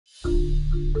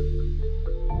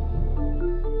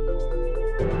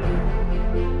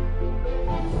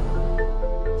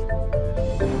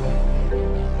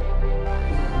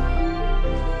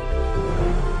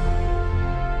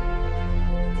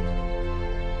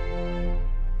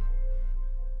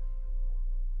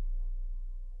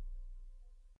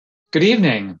Good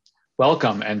evening.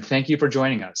 Welcome, and thank you for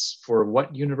joining us for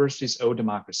What Universities Owe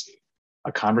Democracy,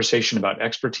 a conversation about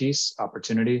expertise,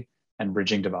 opportunity, and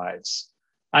bridging divides.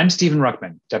 I'm Stephen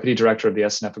Ruckman, Deputy Director of the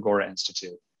SNF Agora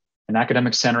Institute, an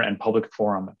academic center and public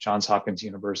forum at Johns Hopkins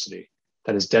University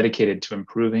that is dedicated to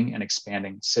improving and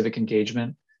expanding civic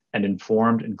engagement and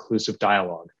informed, inclusive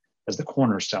dialogue as the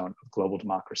cornerstone of global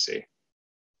democracy.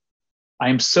 I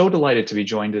am so delighted to be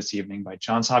joined this evening by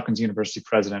Johns Hopkins University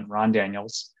President Ron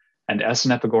Daniels and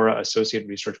SNF Agora Associate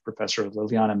Research Professor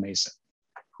Liliana Mason,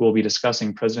 who will be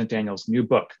discussing President Daniels' new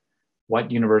book,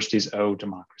 What Universities Owe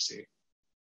Democracy.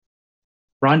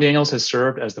 Ron Daniels has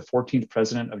served as the 14th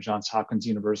president of Johns Hopkins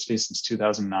University since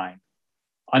 2009.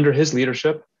 Under his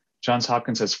leadership, Johns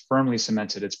Hopkins has firmly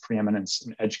cemented its preeminence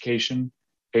in education,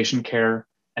 patient care,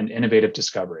 and innovative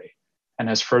discovery, and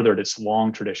has furthered its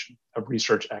long tradition of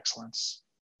research excellence.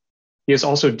 He has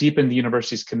also deepened the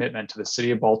university's commitment to the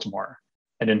city of Baltimore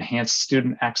and enhanced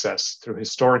student access through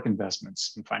historic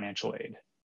investments in financial aid.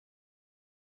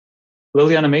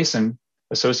 Liliana Mason,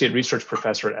 Associate Research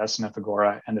Professor at SNF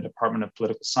Agora and the Department of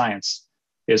Political Science,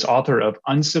 is author of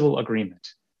Uncivil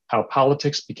Agreement: How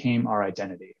Politics Became Our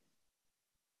Identity.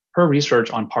 Her research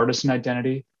on partisan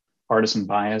identity, partisan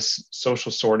bias,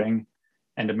 social sorting,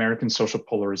 and American social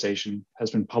polarization has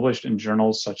been published in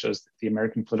journals such as the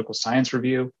American Political Science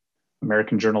Review,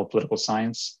 American Journal of Political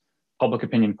Science, Public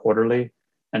Opinion Quarterly,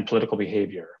 and Political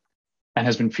Behavior, and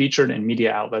has been featured in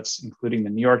media outlets including the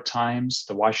New York Times,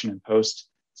 the Washington Post,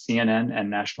 CNN, and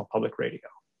National Public Radio.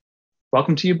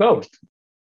 Welcome to you both,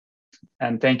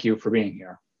 and thank you for being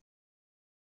here.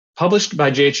 Published by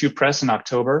JHU Press in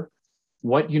October,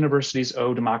 What Universities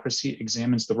Owe Democracy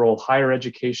examines the role higher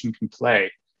education can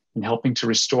play in helping to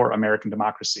restore American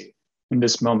democracy in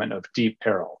this moment of deep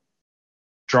peril.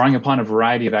 Drawing upon a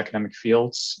variety of academic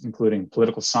fields, including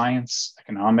political science,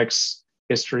 economics,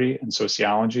 history, and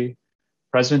sociology,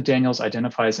 President Daniels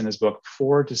identifies in his book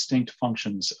 4 distinct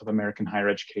functions of American higher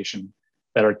education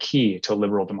that are key to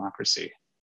liberal democracy: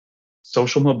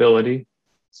 social mobility,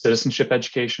 citizenship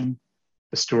education,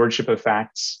 the stewardship of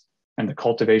facts, and the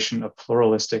cultivation of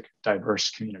pluralistic, diverse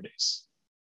communities.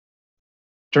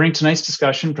 During tonight's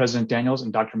discussion, President Daniels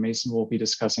and Dr. Mason will be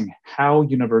discussing how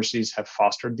universities have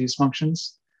fostered these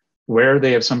functions, where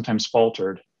they have sometimes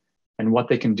faltered, and what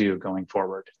they can do going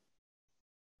forward.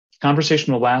 The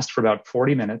conversation will last for about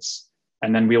 40 minutes,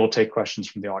 and then we will take questions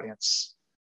from the audience.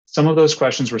 Some of those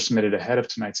questions were submitted ahead of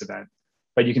tonight's event,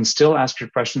 but you can still ask your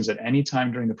questions at any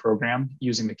time during the program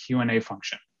using the Q&A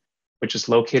function, which is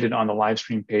located on the live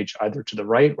stream page either to the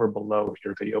right or below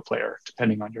your video player,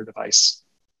 depending on your device.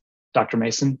 Dr.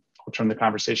 Mason, I'll turn the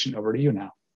conversation over to you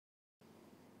now.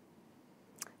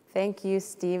 Thank you,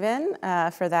 Stephen,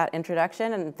 for that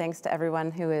introduction, and thanks to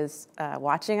everyone who is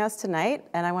watching us tonight.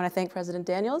 And I want to thank President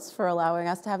Daniels for allowing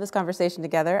us to have this conversation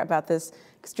together about this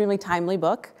extremely timely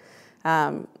book.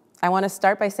 I want to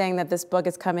start by saying that this book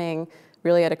is coming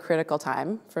really at a critical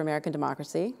time for American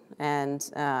democracy.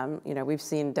 And we've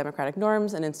seen democratic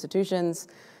norms and institutions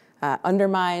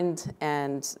undermined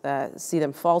and see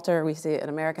them falter. We see an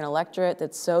American electorate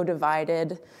that's so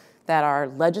divided that our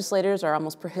legislators are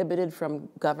almost prohibited from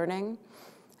governing.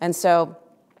 And so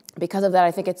because of that,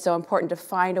 I think it's so important to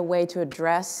find a way to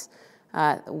address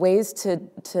ways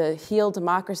to heal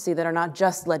democracy that are not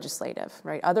just legislative,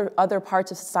 right? Other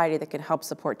parts of society that can help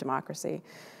support democracy.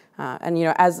 And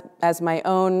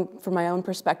from my own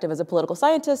perspective as a political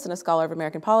scientist and a scholar of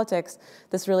American politics,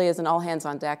 this really is an all hands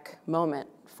on deck moment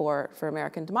for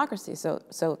American democracy.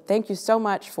 So thank you so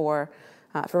much for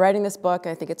writing this book.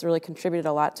 I think it's really contributed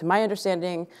a lot to my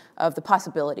understanding of the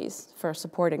possibilities for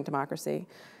supporting democracy.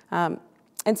 And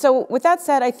so with that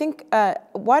said, I think,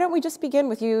 why don't we just begin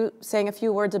with you saying a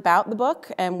few words about the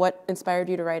book and what inspired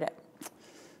you to write it?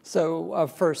 So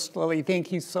first, Lily,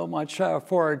 thank you so much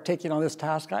for taking on this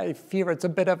task. I fear it's a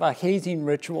bit of a hazing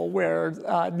ritual where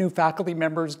new faculty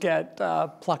members get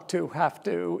plucked to have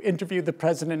to interview the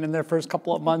president in their first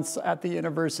couple of months at the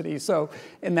university. So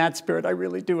in that spirit, I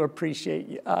really do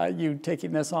appreciate you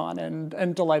taking this on,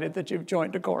 and delighted that you've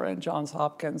joined Agora and Johns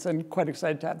Hopkins, and quite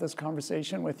excited to have this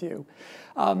conversation with you.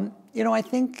 I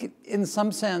think in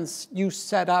some sense you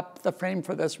set up the frame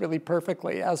for this really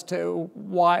perfectly as to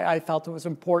why I felt it was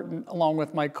important, along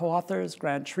with my co-authors,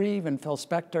 Grant Shreve and Phil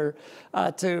Spector,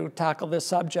 to tackle this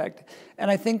subject. And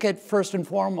I think it first and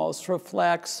foremost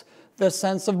reflects the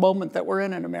sense of moment that we're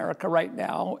in America right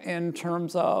now, in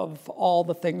terms of all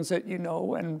the things that you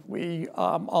know and we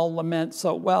all lament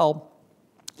so well.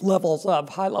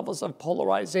 high levels of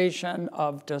polarization,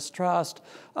 of distrust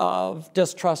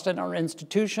in our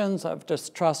institutions, of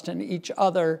distrust in each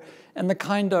other, and the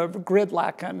kind of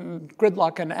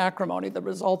gridlock and acrimony that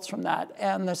results from that,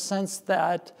 and the sense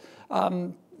that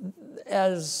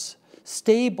as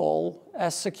stable,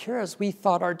 as secure as we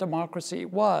thought our democracy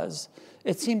was,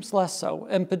 it seems less so,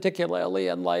 and particularly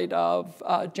in light of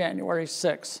January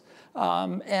 6th.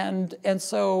 And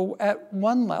so at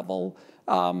one level,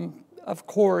 of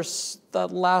course, the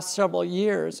last several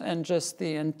years and just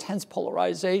the intense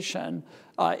polarization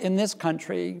in this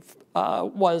country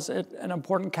was an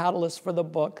important catalyst for the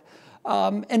book.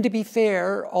 And to be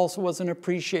fair, also was an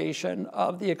appreciation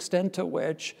of the extent to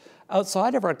which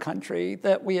outside of our country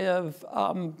that we have,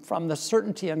 from the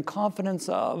certainty and confidence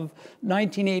of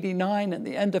 1989 and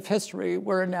the end of history,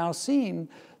 we're now seeing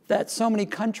that so many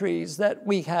countries that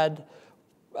we had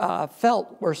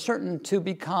felt were certain to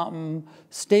become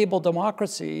stable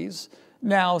democracies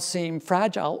now seem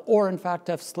fragile or in fact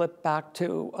have slipped back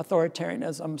to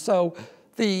authoritarianism. So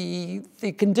the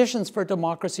conditions for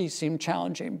democracy seem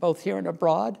challenging, both here and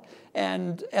abroad,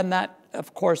 and that,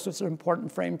 of course, was an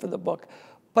important frame for the book.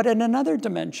 But in another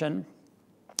dimension,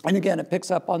 and again, it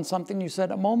picks up on something you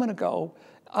said a moment ago,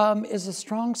 is a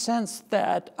strong sense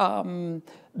that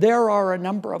there are a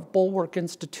number of bulwark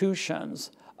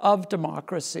institutions of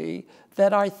democracy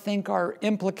that I think are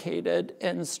implicated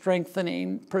in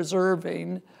strengthening,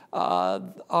 preserving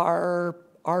our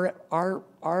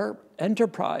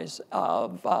enterprise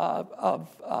of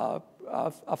a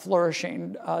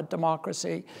flourishing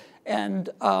democracy. And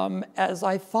as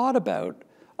I thought about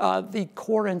the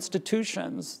core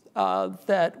institutions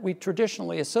that we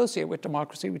traditionally associate with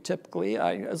democracy, we typically,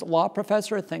 as a law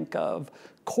professor, think of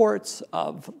courts,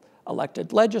 of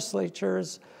elected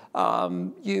legislatures.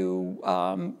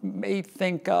 You may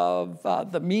think of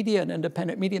the media and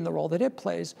independent media and the role that it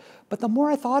plays. But the more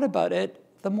I thought about it,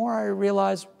 the more I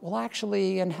realized we'll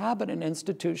actually inhabit an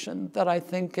institution that I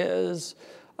think is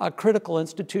a critical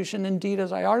institution, indeed,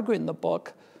 as I argue in the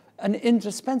book, an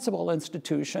indispensable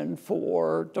institution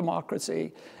for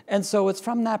democracy. And so it's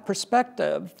from that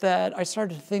perspective that I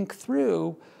started to think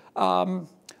through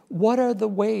what are the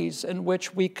ways in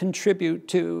which we contribute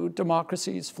to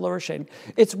democracy's flourishing.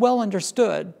 It's well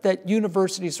understood that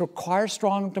universities require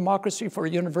strong democracy for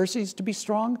universities to be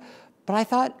strong, but I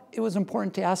thought it was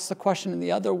important to ask the question in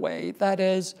the other way, that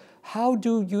is, how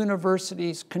do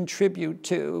universities contribute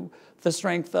to the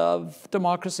strength of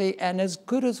democracy? And as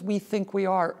good as we think we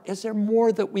are, is there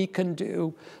more that we can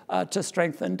do to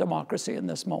strengthen democracy in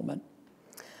this moment?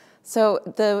 So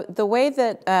the way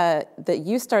that that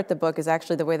you start the book is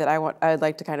actually the way that I'd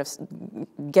like to kind of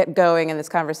get going in this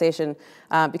conversation,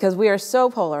 because we are so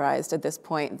polarized at this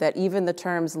point that even the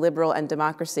terms liberal and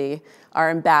democracy are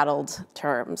embattled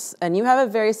terms. And you have a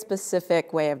very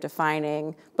specific way of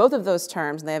defining both of those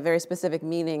terms, and they have very specific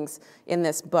meanings in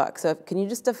this book. So can you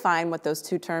just define what those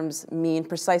two terms mean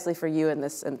precisely for you and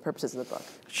the purposes of the book?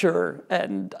 Sure,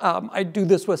 and I do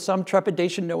this with some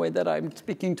trepidation, knowing that I'm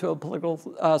speaking to a political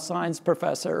science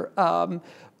professor.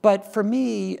 But for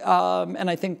me, and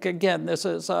I think, again, this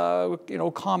is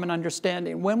common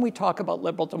understanding, when we talk about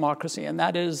liberal democracy, and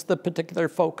that is the particular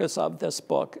focus of this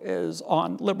book, is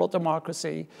on liberal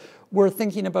democracy, we're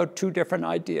thinking about two different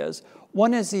ideas.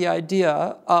 One is the idea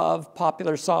of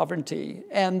popular sovereignty,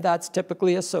 and that's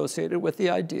typically associated with the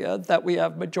idea that we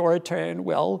have majoritarian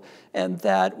will and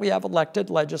that we have elected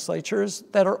legislatures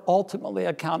that are ultimately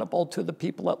accountable to the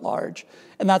people at large.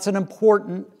 And that's an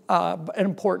important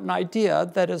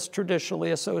idea that is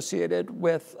traditionally associated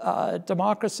with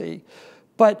democracy.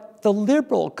 But the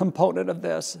liberal component of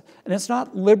this, and it's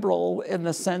not liberal in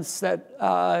the sense that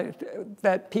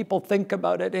that people think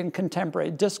about it in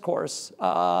contemporary discourse,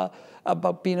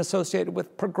 about being associated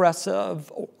with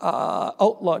progressive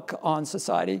outlook on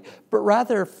society, but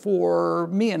rather for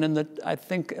me, and I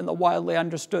think in the widely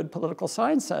understood political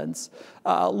science sense,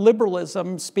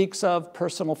 liberalism speaks of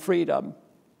personal freedom,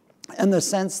 in the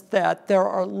sense that there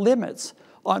are limits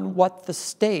on what the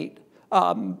state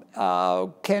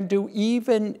can do,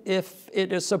 even if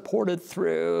it is supported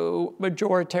through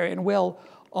majoritarian will,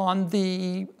 on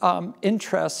the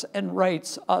interests and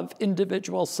rights of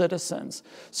individual citizens.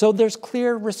 So there's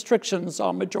clear restrictions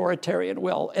on majoritarian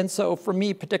will. And so for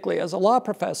me, particularly as a law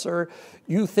professor,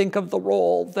 you think of the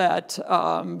role that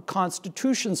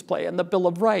constitutions play and the Bill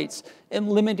of Rights in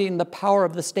limiting the power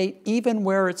of the state, even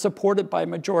where it's supported by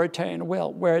majoritarian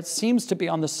will, where it seems to be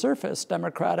on the surface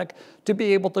democratic, to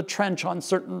be able to trench on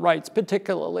certain rights,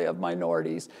 particularly of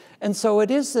minorities. And so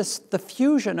it is the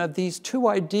fusion of these two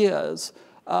ideas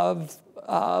of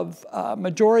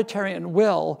majoritarian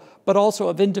will, but also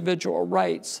of individual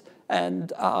rights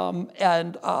and of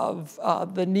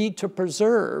the need to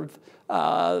preserve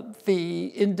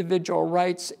the individual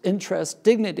rights, interests,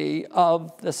 dignity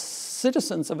of the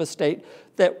citizens of a state,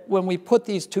 that when we put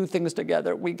these two things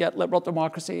together, we get liberal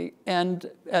democracy.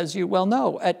 And as you well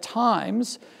know, at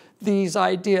times, these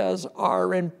ideas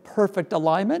are in perfect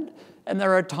alignment, and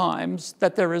there are times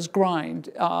that there is grind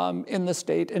in the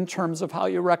state in terms of how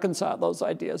you reconcile those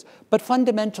ideas. But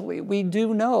fundamentally, we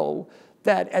do know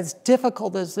that as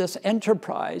difficult as this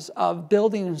enterprise of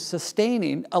building and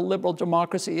sustaining a liberal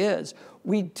democracy is,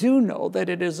 we do know that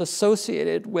it is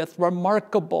associated with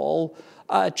remarkable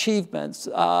achievements.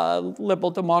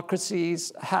 Liberal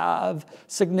democracies have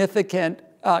significant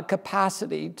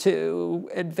capacity to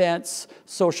advance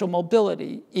social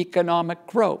mobility, economic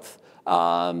growth.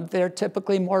 They're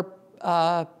typically more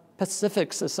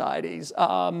Pacific societies.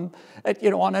 On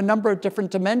a number of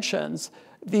different dimensions,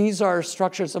 these are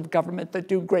structures of government that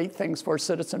do great things for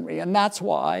citizenry. And that's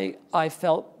why I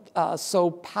felt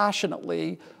so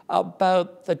passionately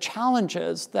about the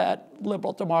challenges that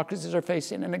liberal democracies are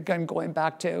facing. And again, going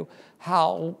back to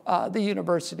how the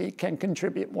university can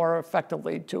contribute more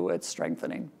effectively to its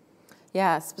strengthening.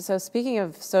 Yes, so speaking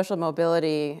of social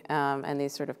mobility and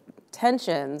these sort of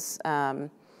tensions,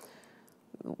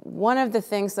 one of the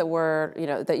things that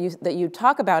that you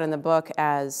talk about in the book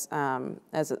as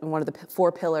one of the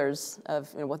four pillars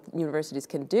of what universities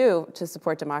can do to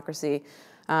support democracy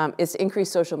is to increase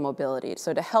social mobility.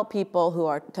 So to help people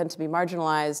who tend to be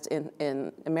marginalized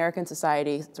in American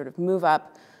society sort of move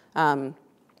up and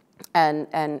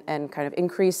kind of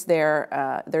increase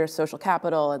their social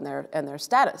capital and their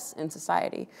status in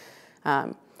society.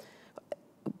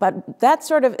 But that's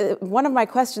sort of one of my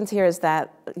questions here is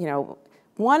that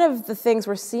one of the things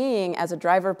we're seeing as a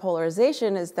driver of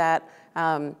polarization is that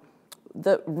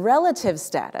the relative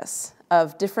status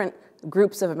of different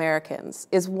groups of Americans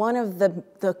is one of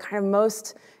the kind of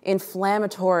most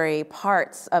inflammatory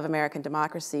parts of American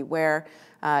democracy, where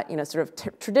sort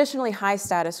of traditionally high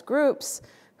status groups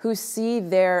who see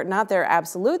not their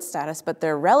absolute status, but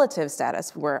their relative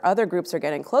status, where other groups are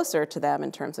getting closer to them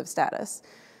in terms of status.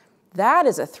 That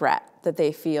is a threat that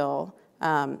they feel,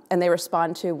 and they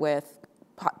respond to with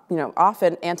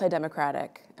often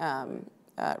anti-democratic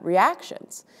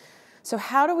reactions. So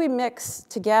how do we mix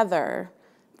together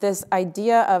this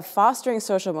idea of fostering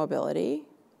social mobility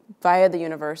via the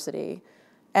university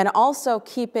and also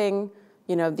keeping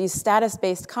these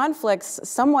status-based conflicts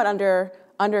somewhat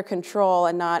under control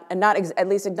and at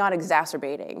least not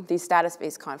exacerbating these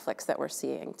status-based conflicts that we're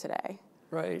seeing today?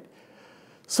 Right.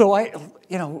 So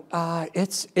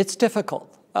it's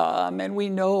difficult. And we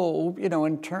know,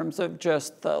 in terms of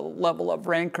just the level of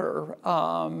rancor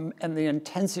and the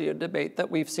intensity of debate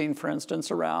that we've seen, for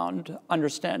instance, around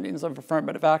understandings of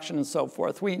affirmative action and so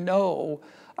forth, we know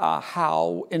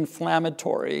how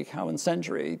inflammatory, how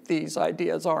incendiary these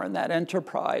ideas are in that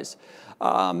enterprise.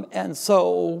 And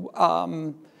so,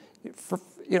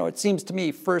 it seems to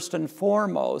me, first and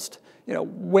foremost,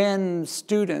 when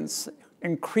students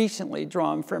increasingly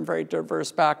drawn from very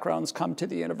diverse backgrounds come to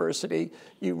the university,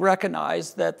 you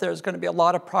recognize that there's going to be a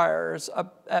lot of priors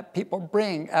that people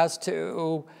bring as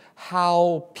to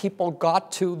how people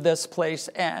got to this place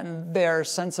and their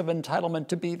sense of entitlement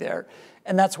to be there.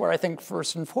 And that's where I think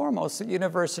first and foremost, the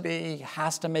university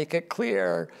has to make it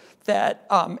clear that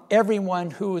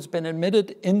everyone who's been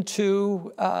admitted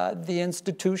into the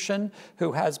institution,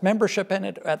 who has membership in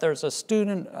it, whether it's a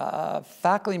student,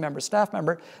 faculty member, staff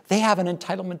member, they have an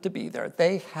entitlement to be there.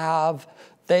 They have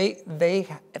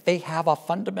a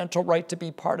fundamental right to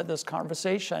be part of this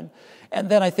conversation. And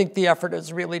then I think the effort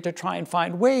is really to try and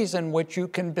find ways in which you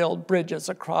can build bridges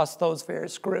across those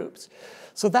various groups.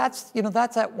 So that's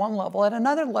at one level. At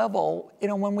another level,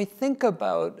 when we think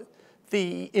about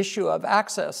the issue of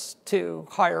access to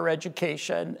higher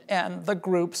education and the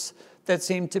groups that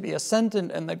seem to be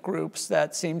ascendant and the groups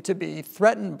that seem to be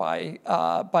threatened by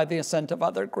the ascent of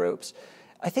other groups,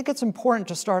 I think it's important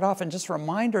to start off and just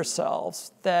remind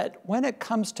ourselves that when it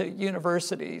comes to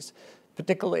universities,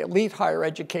 particularly elite higher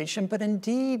education, but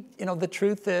indeed, the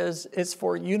truth is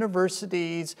for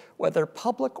universities, whether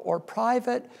public or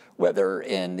private, whether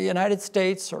in the United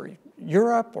States or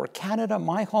Europe or Canada,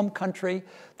 my home country,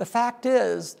 the fact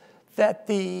is that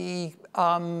the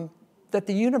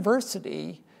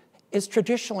university is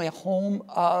traditionally a home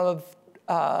of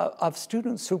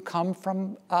students who come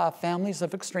from families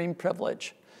of extreme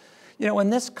privilege. In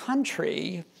this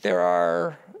country, there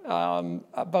are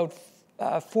about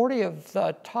 40 of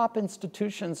the top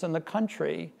institutions in the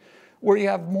country where you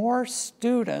have more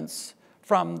students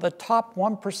from the top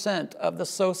 1% of the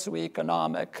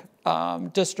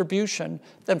socioeconomic distribution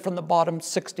than from the bottom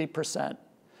 60%.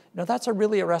 Now, that's a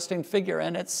really arresting figure,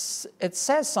 and it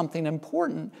says something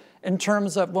important in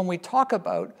terms of when we talk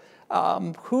about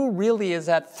who really is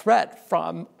at threat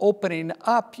from opening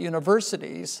up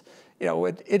universities. You know,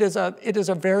 it is a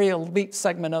very elite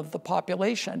segment of the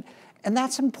population. And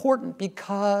that's important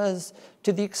because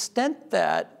to the extent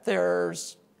that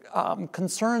there's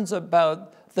concerns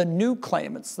about the new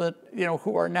claimants that, you know,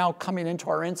 who are now coming into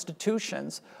our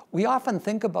institutions, we often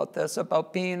think about this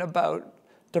about being about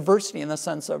diversity in the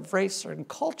sense of race and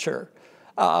culture,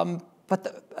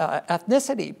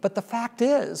 ethnicity. But the fact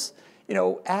is, you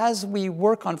know, as we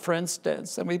work on, for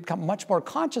instance, and we become much more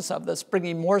conscious of this,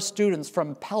 bringing more students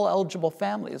from Pell-eligible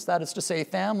families, that is to say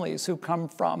families who come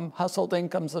from household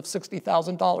incomes of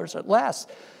 $60,000 or less,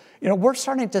 you know, we're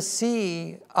starting to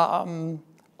see a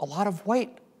lot of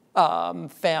white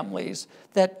families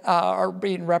that are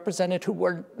being represented who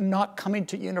were not coming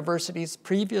to universities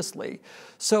previously.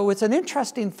 So it's an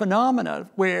interesting phenomenon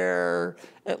where,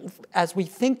 as we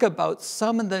think about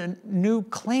some of the new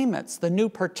claimants, the new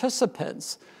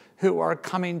participants who are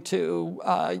coming to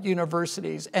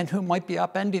universities and who might be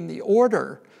upending the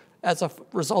order as a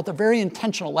result of very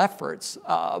intentional efforts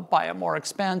by a more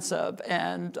expansive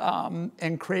and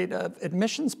creative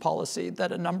admissions policy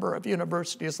that a number of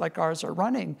universities like ours are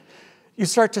running, you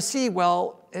start to see,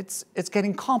 well, it's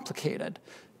getting complicated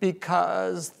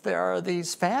because there are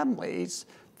these families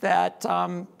that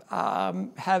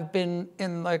have been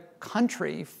in the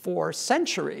country for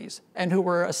centuries and who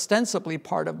were ostensibly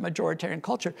part of majoritarian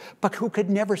culture, but who could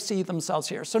never see themselves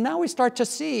here. So now we start to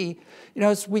see, you know,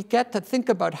 as we get to think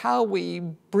about how we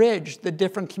bridge the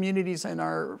different communities in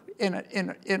our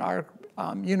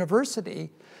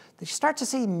university, you start to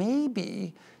see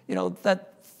maybe, you know,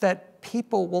 that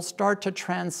people will start to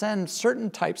transcend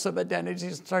certain types of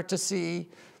identities and start to see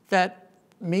that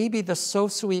maybe the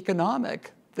socioeconomic,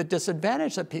 the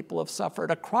disadvantage that people have suffered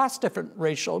across different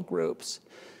racial groups,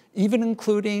 even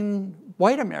including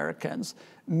white Americans,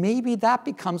 maybe that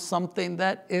becomes something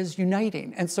that is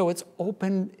uniting. And so it's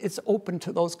open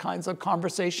to those kinds of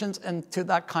conversations and to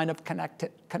that kind of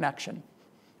connection.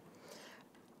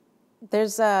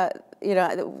 There's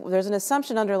there's an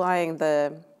assumption underlying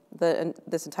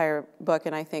this entire book,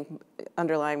 and I think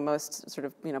underlying most sort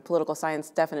of, you know, political science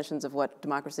definitions of what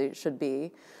democracy should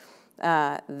be,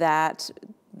 that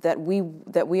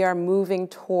we are moving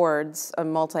towards a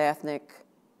multi-ethnic,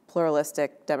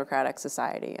 pluralistic, democratic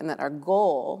society, and that our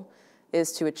goal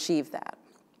is to achieve that.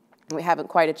 And we haven't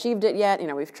quite achieved it yet. You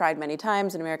know, we've tried many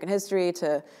times in American history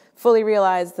to fully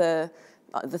realize the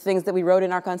things that we wrote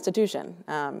in our Constitution.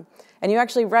 And you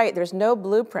actually write, there's no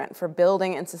blueprint for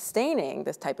building and sustaining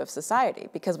this type of society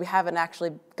because we haven't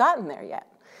actually gotten there yet.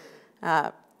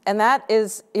 And that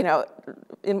is, you know,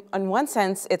 in one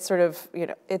sense, it's sort of, you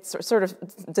know, it's sort of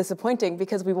disappointing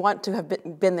because we want to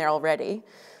have been there already.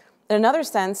 In another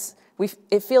sense,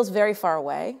 it feels very far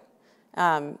away.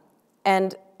 And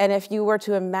if you were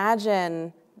to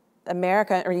imagine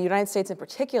America, or the United States in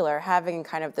particular, having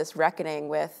kind of this reckoning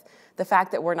with the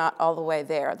fact that we're not all the way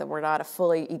there, that we're not a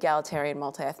fully egalitarian,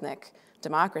 multi-ethnic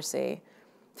democracy,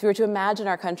 if we were to imagine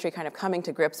our country kind of coming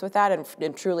to grips with that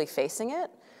and truly facing it,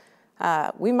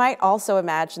 we might also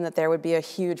imagine that there would be a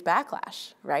huge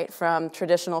backlash, right, from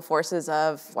traditional forces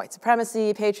of white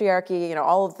supremacy, patriarchy, you know,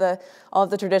 all of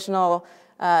the traditional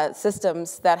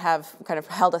systems that have kind of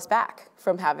held us back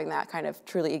from having that kind of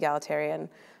truly egalitarian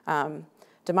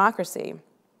democracy.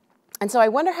 And so I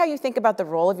wonder how you think about the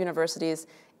role of universities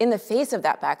in the face of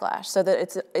that backlash, so that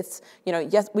it's you know,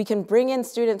 yes, we can bring in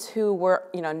students who were,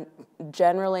 you know,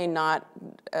 generally not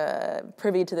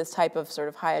privy to this type of sort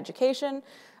of high education.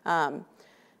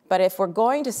 But if we're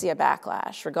going to see a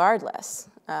backlash, regardless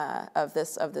of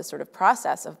this sort of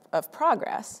process of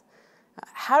progress,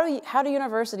 how do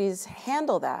universities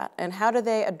handle that, and how do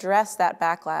they address that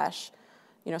backlash,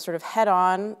 you know, sort of head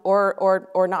on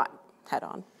or not head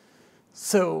on?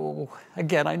 So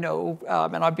again, I know,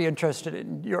 and I'd be interested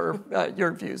in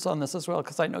your views on this as well,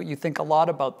 because I know you think a lot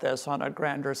about this on a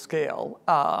grander scale,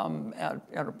 and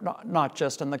not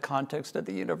just in the context of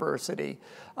the university.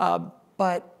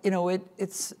 But you know,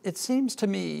 it seems to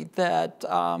me that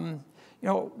you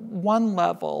know, one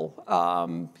level,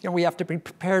 you know, we have to be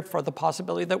prepared for the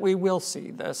possibility that we will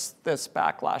see this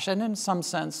backlash, and in some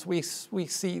sense, we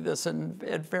see this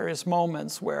at various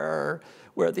moments where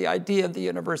the idea of the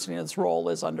university and its role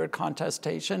is under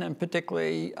contestation, and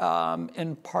particularly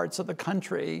in parts of the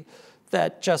country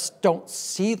that just don't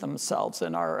see themselves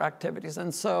in our activities.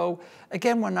 And so,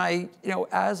 again, when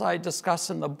as I discuss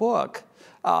in the book,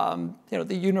 the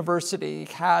university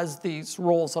has these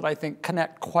roles that I think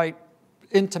connect quite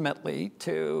intimately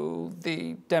to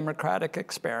the democratic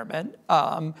experiment.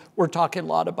 We're talking a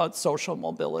lot about social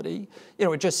mobility.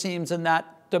 It just seems in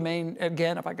that domain,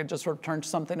 again, if I could just sort of turn to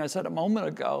something I said a moment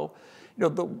ago,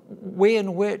 the way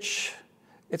in which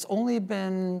it's only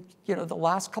been, the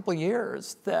last couple of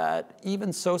years that even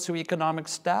socioeconomic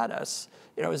status,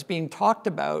 is being talked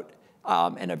about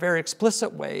in a very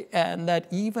explicit way, and that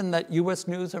even that U.S.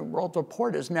 News and World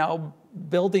Report is now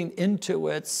building into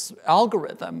its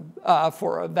algorithm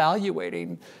for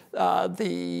evaluating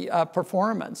the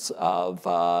performance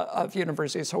of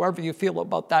universities, however you feel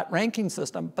about that ranking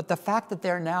system. But the fact that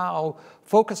they're now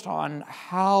focused on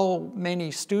how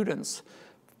many students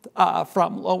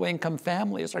from low-income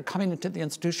families are coming into the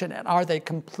institution, and are they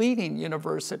completing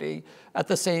university at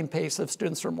the same pace of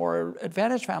students from more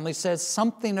advantaged families, says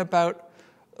something about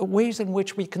ways in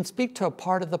which we can speak to a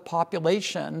part of the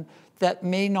population that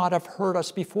may not have heard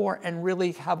us before and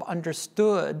really have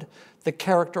understood the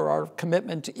character or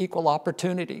commitment to equal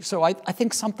opportunity. So I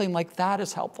think something like that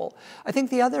is helpful. I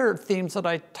think the other themes that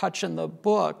I touch in the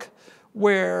book,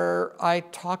 where I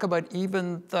talk about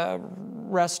even the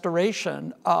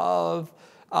restoration of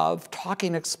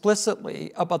talking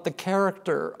explicitly about the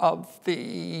character of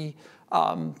the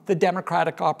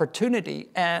democratic opportunity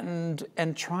and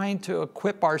trying to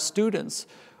equip our students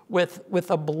with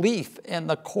a belief in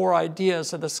the core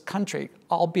ideas of this country,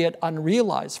 albeit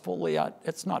unrealized fully.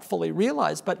 It's not fully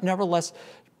realized, but nevertheless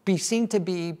be seen to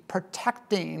be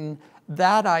protecting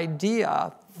that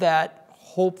idea that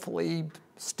hopefully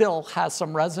still has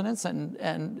some resonance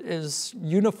and is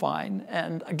unifying.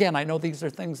 And again, I know these are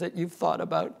things that you've thought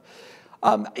about.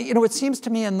 It seems to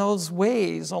me in those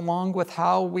ways, along with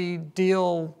how we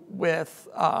deal with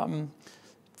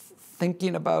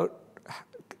thinking about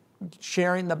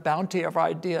sharing the bounty of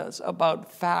ideas,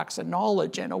 about facts and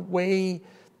knowledge in a way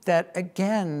that,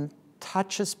 again,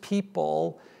 touches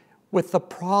people with the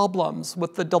problems,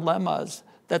 with the dilemmas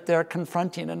that they're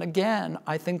confronting. And again,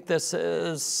 I think this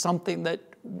is something that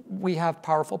we have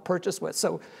powerful purchase with.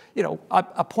 So,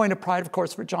 a point of pride, of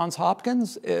course, for Johns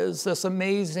Hopkins is this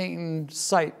amazing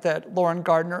site that Lauren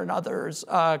Gardner and others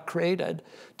created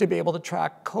to be able to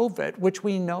track COVID, which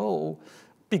we know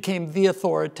became the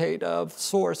authoritative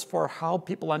source for how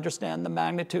people understand the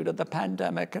magnitude of the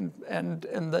pandemic and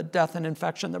the death and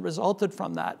infection that resulted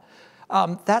from that.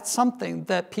 That's something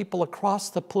that people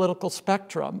across the political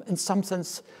spectrum, in some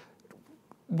sense,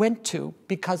 went to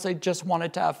because they just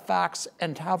wanted to have facts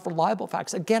and to have reliable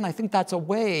facts. Again, I think that's a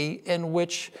way in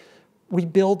which we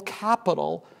build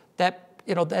capital that,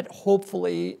 that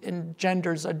hopefully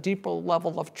engenders a deeper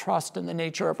level of trust in the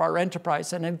nature of our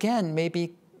enterprise. And again,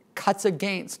 maybe cuts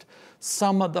against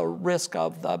some of the risk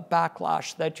of the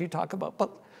backlash that you talk about.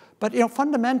 But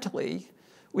fundamentally,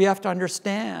 we have to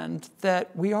understand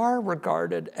that we are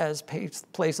regarded as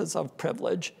places of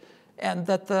privilege, and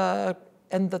that the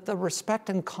respect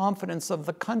and confidence of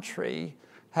the country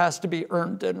has to be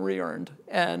earned and re-earned.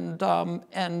 And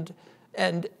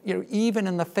even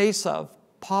in the face of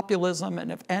populism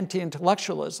and of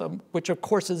anti-intellectualism, which of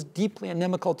course is deeply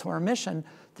inimical to our mission,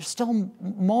 there's still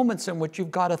moments in which you've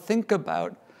got to think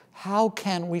about how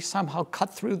can we somehow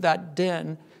cut through that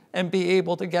din and be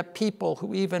able to get people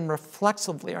who even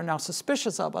reflexively are now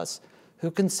suspicious of us,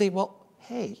 who can say, well,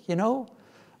 hey,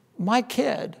 my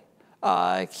kid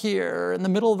here in the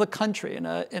middle of the country, in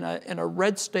a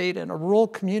red state, in a rural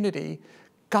community,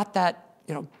 got that,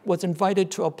 was invited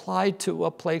to apply to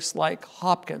a place like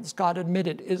Hopkins, got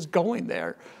admitted, is going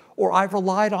there, or I've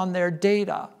relied on their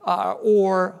data,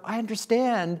 or I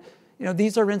understand,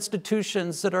 these are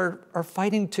institutions that are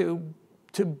fighting to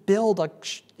build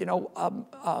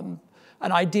an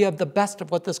idea of the best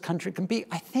of what this country can be.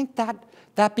 I think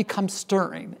that becomes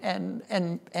stirring,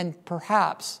 and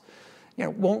perhaps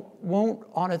won't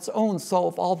on its own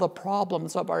solve all the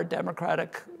problems of our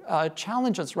democratic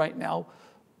challenges right now,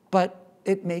 but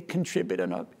it may contribute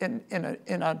in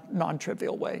a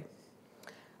non-trivial way.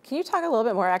 Can you talk a little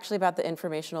bit more actually about the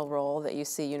informational role that you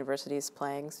see universities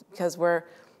playing? Because we're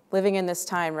living in this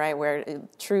time, right, where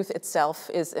truth itself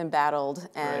is embattled,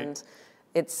 and right.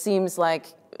 It seems like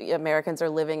Americans are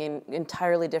living in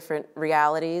entirely different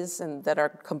realities and that are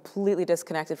completely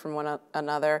disconnected from one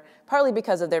another, partly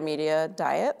because of their media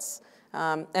diets,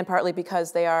 and partly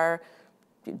because they are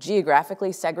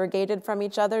geographically segregated from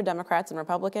each other, Democrats and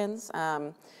Republicans.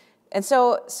 And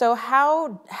so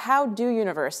how do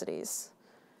universities,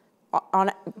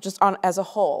 as a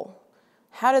whole,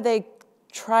 how do they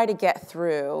try to get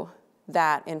through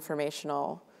that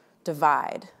informational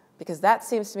divide? Because that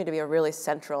seems to me to be a really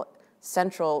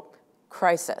central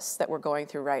crisis that we're going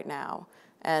through right now.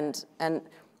 And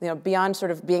beyond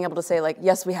sort of being able to say, like,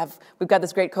 yes, we've got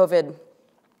this great COVID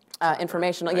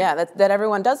information, right. Yeah, that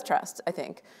everyone does trust, I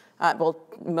think. Well,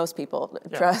 most people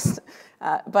trust,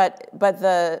 but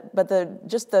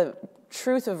just the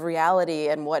truth of reality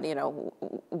and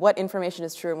what information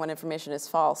is true and what information is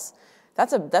false.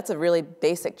 That's a really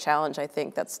basic challenge, I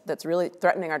think. That's really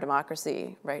threatening our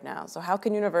democracy right now. So how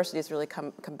can universities really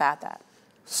combat that?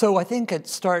 So I think it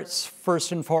starts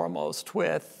first and foremost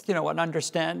with an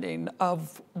understanding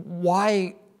of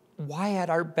why at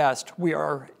our best we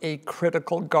are a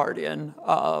critical guardian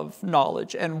of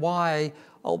knowledge, and why,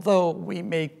 although we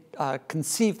may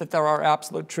conceive that there are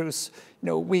absolute truths,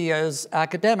 we as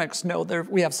academics know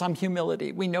we have some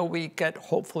humility. We know we get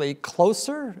hopefully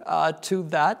closer to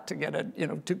that, to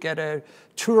get a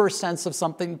truer sense of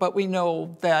something, but we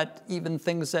know that even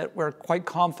things that we're quite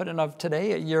confident of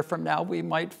today, a year from now, we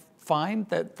might find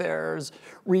that there's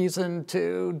reason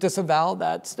to disavow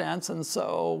that stance. And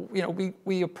so,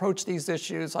 we approach these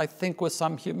issues, I think, with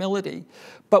some humility.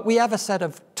 But we have a set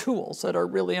of tools that are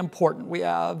really important. We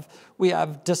have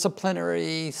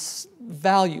disciplinary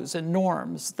values and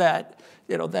norms that,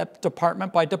 that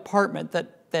department by department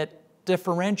that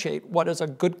differentiate what is a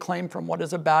good claim from what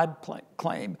is a bad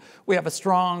claim. We have a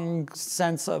strong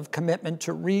sense of commitment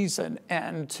to reason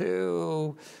and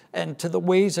to the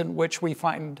ways in which we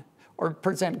find or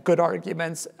present good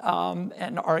arguments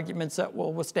and arguments that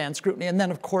will withstand scrutiny. And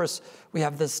then, of course, we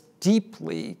have this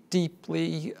deeply,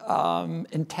 deeply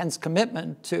intense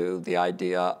commitment to the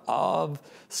idea of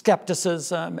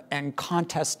skepticism and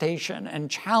contestation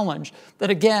and challenge that,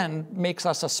 again, makes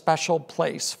us a special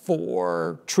place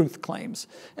for truth claims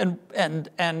and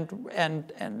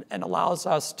allows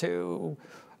us to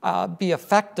be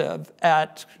effective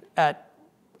at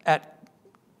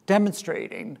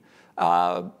demonstrating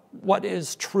what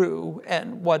is true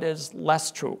and what is less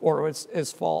true or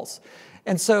is false.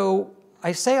 And so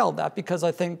I say all that because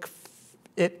I think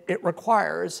it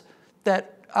requires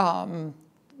that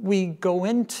we go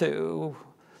into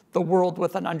the world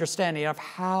with an understanding of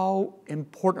how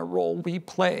important a role we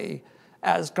play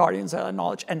as guardians of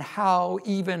knowledge, and how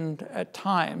even at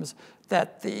times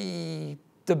that the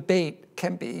debate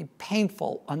can be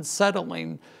painful,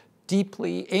 unsettling,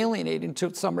 deeply alienating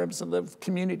to some members of the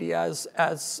community as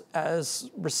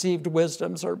received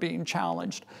wisdoms are being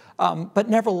challenged. But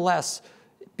nevertheless,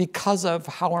 because of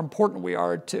how important we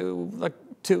are to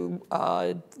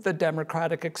the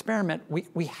democratic experiment,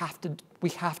 we have to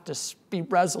be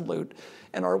resolute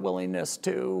in our willingness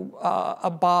to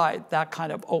abide that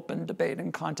kind of open debate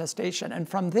and contestation. And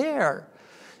from there,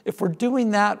 if we're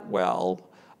doing that well,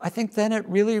 I think then it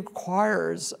really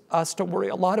requires us to worry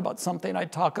a lot about something I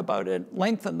talk about at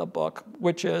length in the book,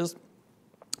 which is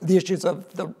the issues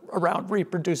around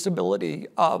reproducibility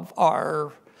of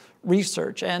our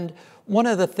research. And one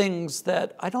of the things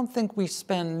that I don't think we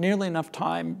spend nearly enough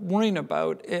time worrying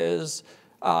about is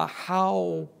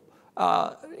how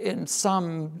in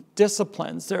some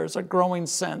disciplines there's a growing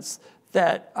sense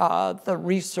that the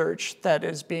research that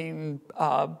is being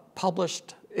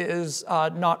published is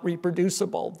not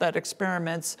reproducible, that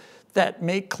experiments that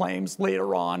make claims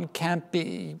later on can't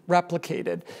be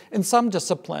replicated. In some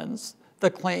disciplines, the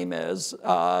claim is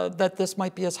that this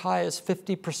might be as high as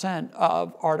 50%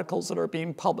 of articles that are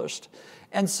being published.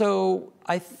 And so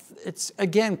it's,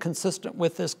 again, consistent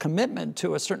with this commitment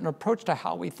to a certain approach to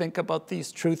how we think about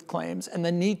these truth claims and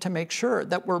the need to make sure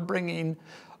that we're bringing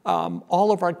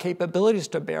all of our capabilities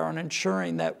to bear on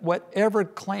ensuring that whatever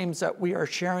claims that we are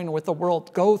sharing with the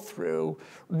world go through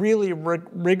really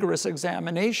rigorous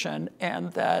examination,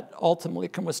 and that ultimately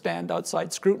can withstand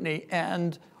outside scrutiny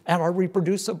and are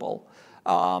reproducible.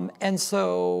 And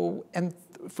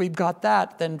if we've got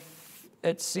that, then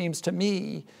it seems to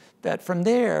me that from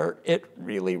there, it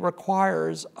really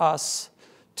requires us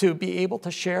to be able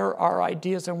to share our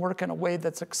ideas and work in a way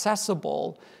that's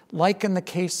accessible, like in the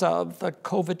case of the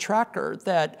COVID tracker,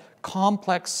 that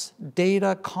complex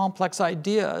data, complex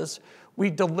ideas, we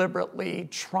deliberately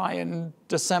try and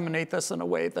disseminate this in a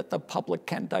way that the public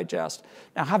can digest.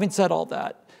 Now, having said all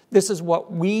that, this is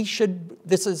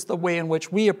the way in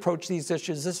which we approach these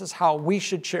issues. This is how we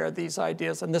should share these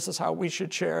ideas, and this is how we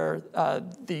should share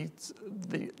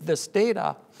this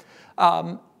data.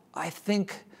 I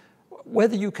think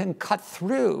whether you can cut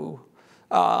through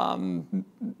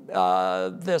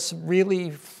this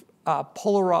really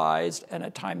polarized and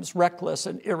at times reckless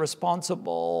and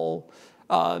irresponsible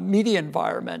media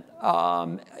environment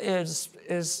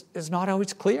is not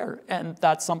always clear, and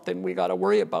that's something we got to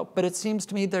worry about. But it seems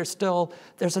to me there's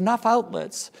enough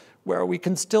outlets where we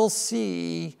can still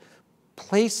see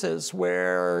places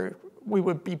where we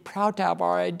would be proud to have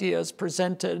our ideas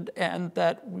presented, and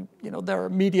that there are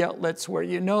media outlets where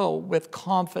with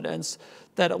confidence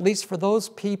that at least for those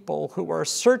people who are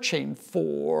searching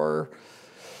for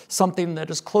something that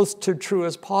is close to true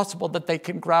as possible, that they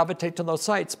can gravitate to those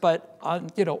sites. But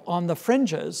on the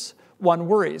fringes, one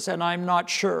worries, and I'm not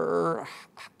sure,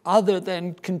 other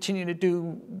than continue to do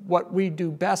what we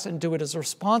do best and do it as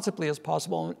responsibly as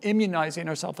possible, and immunizing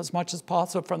ourselves as much as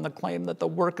possible from the claim that the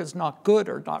work is not good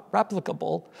or not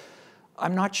replicable,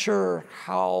 I'm not sure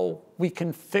how we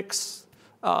can fix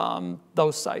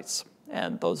those sites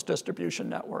and those distribution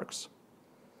networks.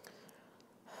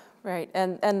 Right,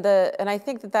 and I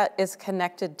think that is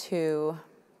connected to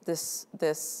this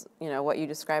what you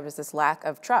describe as this lack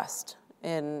of trust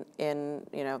in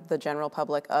the general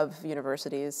public of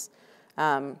universities,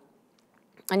 and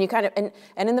you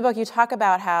and in the book you talk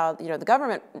about how the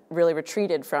government really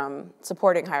retreated from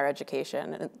supporting higher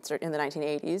education in the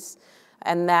 1980s,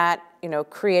 and that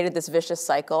created this vicious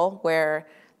cycle where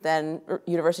then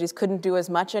universities couldn't do as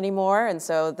much anymore, and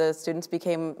so the students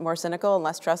became more cynical and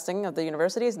less trusting of the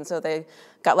universities, and so they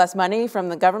got less money from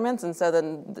the governments, and so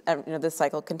then this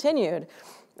cycle continued.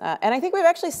 And I think we've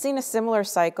actually seen a similar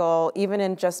cycle even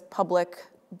in just public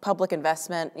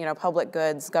investment, public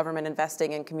goods, government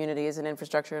investing in communities and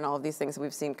infrastructure and all of these things that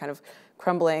we've seen kind of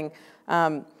crumbling.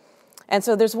 And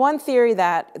so there's one theory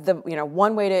that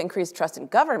one way to increase trust in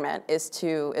government is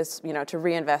to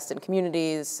reinvest in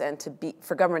communities and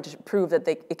for government to prove that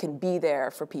it can be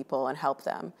there for people and help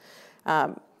them.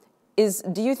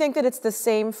 Do you think that it's the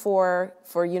same for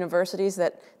universities,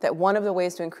 that one of the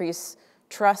ways to increase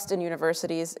trust in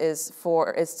universities is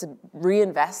to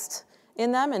reinvest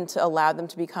in them and to allow them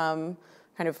to become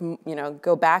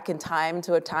go back in time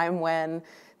to a time when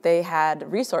they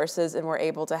had resources and were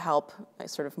able to help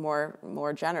sort of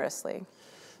more generously?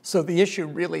 So the issue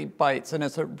really bites, and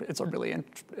it's a really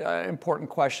important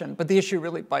question, but the issue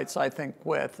really bites, I think,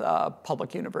 with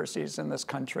public universities in this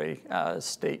country,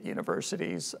 state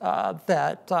universities,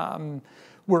 that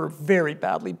were very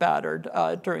badly battered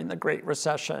during the Great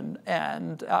Recession.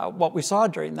 And what we saw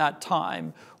during that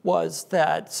time was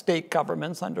that state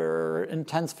governments, under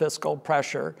intense fiscal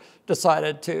pressure,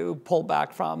 decided to pull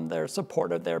back from their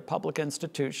support of their public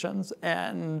institutions.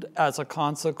 And as a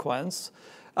consequence,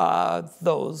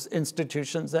 those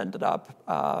institutions ended up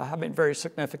having very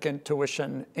significant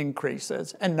tuition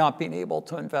increases and not being able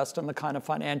to invest in the kind of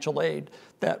financial aid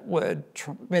that would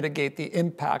mitigate the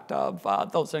impact of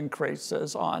those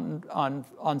increases on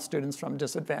students from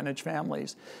disadvantaged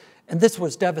families. And this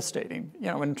was devastating,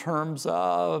 in terms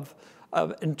of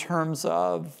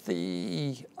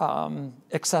the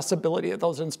accessibility of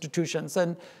those institutions.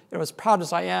 And as proud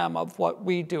as I am of what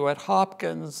we do at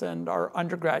Hopkins and our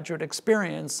undergraduate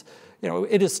experience,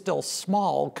 it is still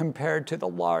small compared to the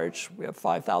large, we have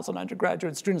 5,000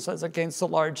 undergraduate students as against the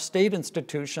large state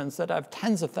institutions that have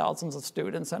tens of thousands of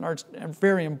students and are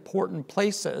very important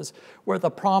places where the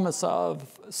promise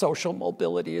of social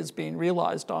mobility is being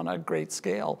realized on a great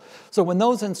scale. So when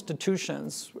those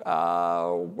institutions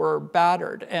were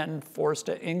battered and forced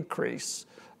to increase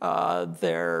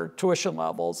their tuition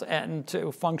levels and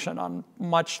to function on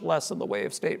much less in the way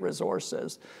of state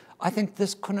resources, I think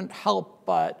this couldn't help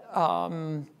but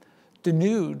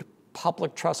denude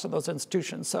public trust in those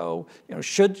institutions. So,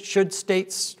 should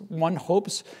states, one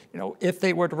hopes, if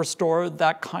they were to restore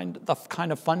the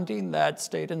kind of funding that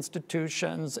state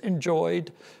institutions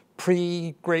enjoyed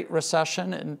pre-Great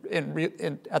Recession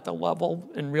and at the level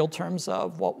in real terms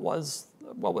of what was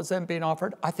then being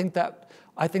offered, I think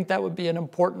that would be an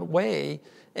important way,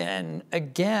 and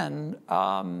again,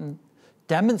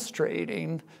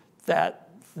 demonstrating that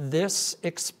this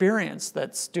experience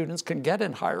that students can get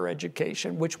in higher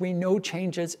education, which we know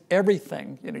changes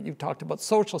everything. You've talked about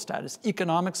social status,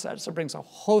 economic status. It brings a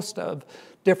host of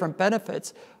different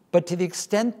benefits. But to the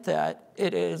extent that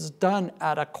it is done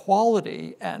at a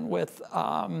quality and with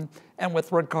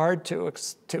regard to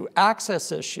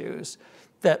access issues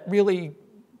that really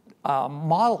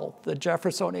model the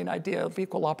Jeffersonian idea of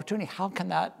equal opportunity, how can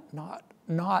that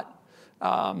not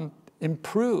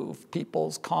improve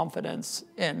people's confidence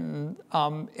in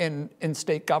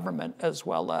state government as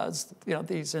well as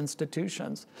these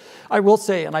institutions? I will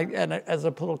say, and as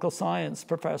a political science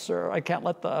professor, I can't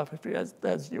let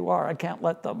as you are, I can't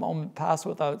let the moment pass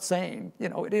without saying,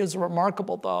 it is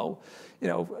remarkable though,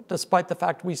 despite the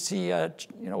fact we see a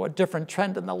different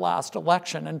trend in the last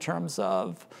election in terms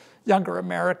of younger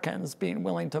Americans being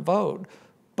willing to vote.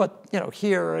 But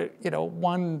here,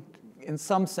 one in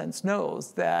some sense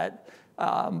knows that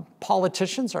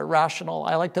politicians are rational.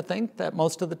 I like to think that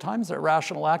most of the times they're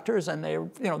rational actors, and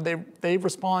they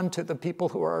respond to the people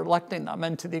who are electing them.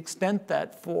 And to the extent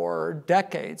that for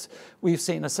decades we've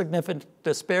seen a significant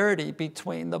disparity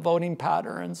between the voting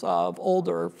patterns of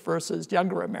older versus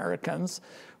younger Americans,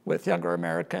 with younger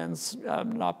Americans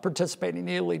not participating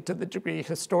nearly to the degree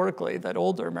historically that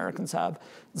older Americans have.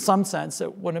 In some sense,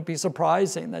 it wouldn't be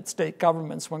surprising that state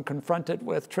governments, when confronted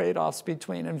with trade-offs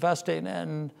between investing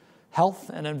in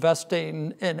health and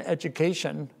investing in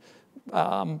education,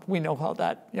 we know how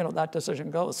that decision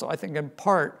goes. So I think in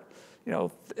part,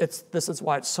 this is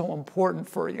why it's so important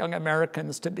for young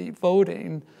Americans to be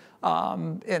voting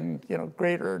in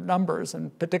greater numbers,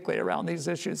 and particularly around these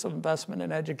issues of investment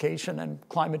in education and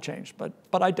climate change.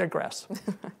 But I digress.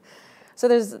 So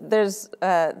there's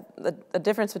a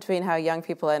difference between how young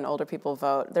people and older people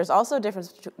vote. There's also a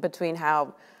difference between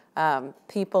how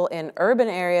people in urban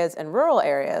areas and rural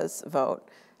areas vote.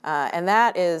 And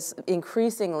that is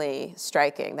increasingly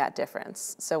striking, that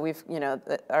difference. So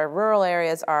our rural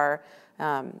areas are,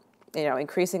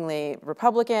 increasingly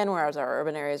Republican, whereas our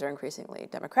urban areas are increasingly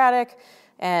Democratic.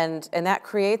 And that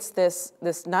creates this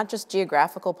not just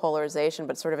geographical polarization,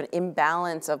 but sort of an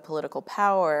imbalance of political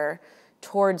power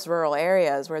towards rural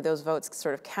areas, where those votes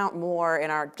sort of count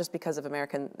more just because of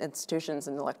American institutions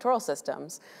and electoral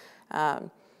systems.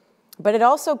 But it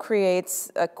also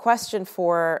creates a question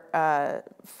for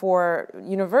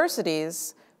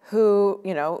universities who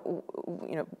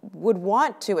would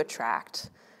want to attract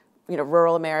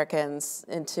rural Americans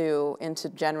into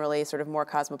generally sort of more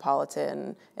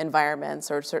cosmopolitan environments,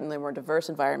 or certainly more diverse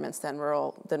environments than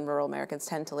rural Americans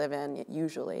tend to live in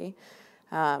usually.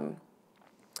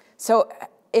 So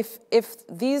if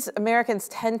these Americans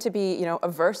tend to be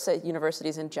averse to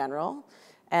universities in general,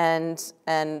 and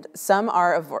some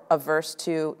are averse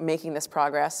to making this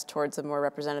progress towards a more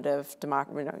representative,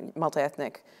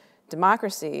 multi-ethnic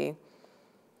democracy,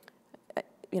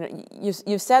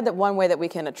 you've said that one way that we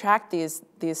can attract these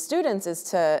students is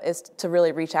to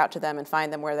really reach out to them and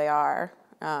find them where they are,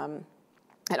 and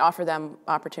offer them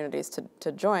opportunities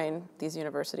to join these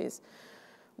universities.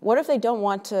 What if they don't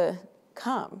want to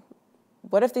come?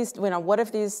 What if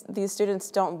these students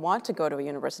don't want to go to a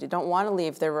university, don't want to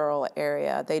leave their rural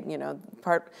area?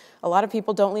 A lot of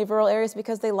people don't leave rural areas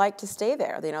because they like to stay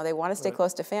there. They want to stay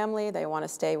close to family. They want to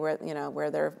stay where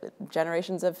their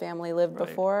generations of family lived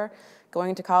before.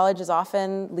 Going to college is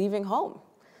often leaving home.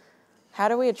 How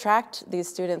do we attract these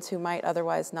students who might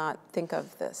otherwise not think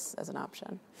of this as an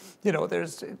option?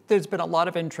 There's been a lot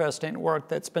of interesting work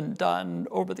that's been done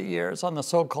over the years on the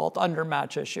so-called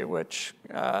undermatch issue, which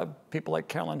people like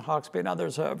Carolyn Hawksby and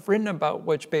others have written about,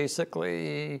 which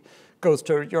basically goes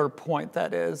to your point,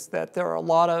 that is that there are a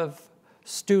lot of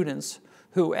students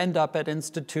who end up at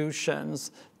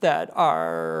institutions that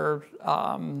are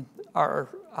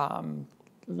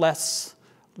less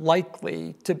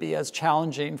likely to be as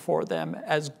challenging for them,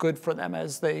 as good for them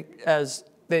as they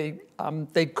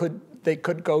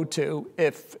could go to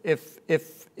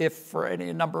if for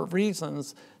any number of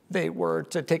reasons they were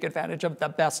to take advantage of the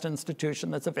best institution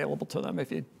that's available to them.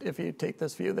 If you take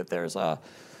this view that there's a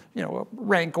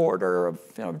rank order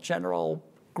of general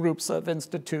groups of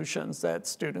institutions that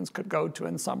students could go to,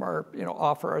 and some are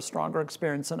offer a stronger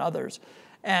experience than others.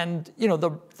 And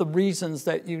the reasons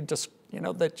that you just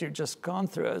gone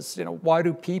through is why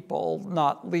do people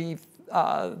not leave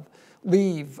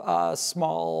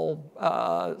small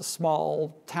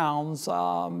towns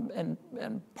and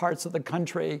parts of the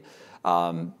country?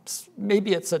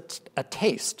 Maybe it's a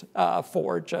taste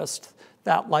for just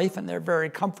that life, and they're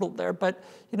very comfortable there. But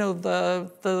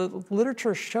the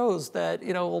literature shows that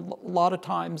a lot of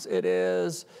times it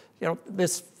is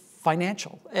this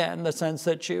financial, in the sense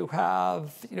that you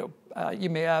have you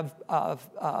may have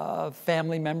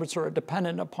family members who are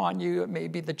dependent upon you. It may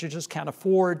be that you just can't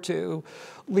afford to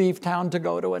leave town to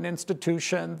go to an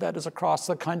institution that is across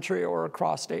the country or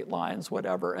across state lines,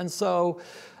 whatever. And so,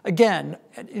 again,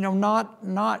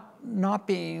 not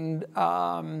being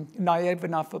naive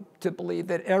enough to believe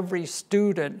that every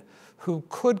student who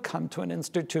could come to an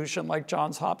institution like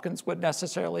Johns Hopkins would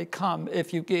necessarily come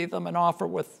if you gave them an offer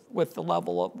with the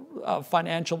level of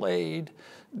financial aid,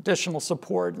 additional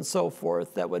support, and so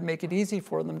forth that would make it easy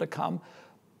for them to come.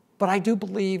 But I do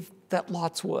believe that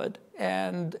lots would.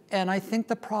 And I think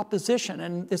the proposition,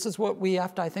 and this is what we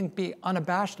have to, I think, be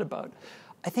unabashed about,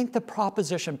 I think the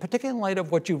proposition, particularly in light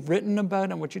of what you've written about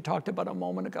and what you talked about a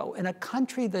moment ago, in a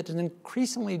country that is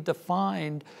increasingly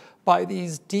defined by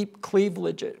these deep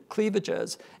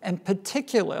cleavages, and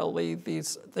particularly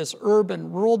this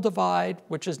urban-rural divide,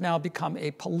 which has now become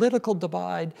a political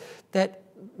divide, that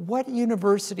what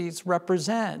universities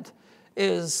represent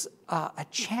is a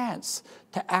chance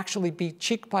to actually be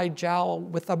cheek by jowl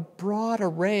with a broad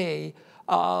array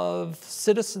of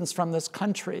citizens from this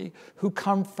country who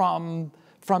come from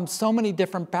so many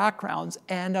different backgrounds,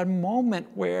 and a moment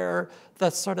where the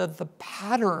sort of the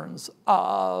patterns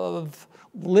of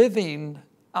living,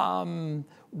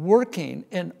 working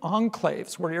in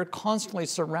enclaves where you're constantly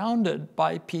surrounded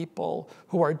by people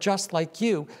who are just like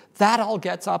you, that all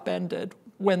gets upended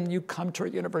when you come to a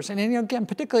university. And again,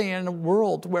 particularly in a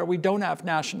world where we don't have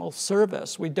national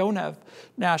service, we don't have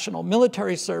national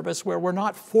military service, where we're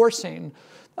not forcing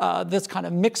this kind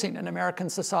of mixing in American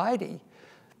society.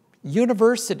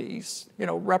 Universities,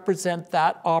 represent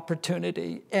that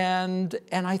opportunity. And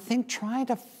I think trying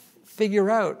to figure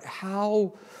out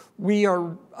how we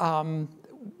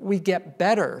get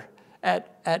better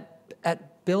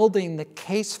at building the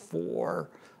case for,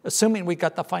 assuming we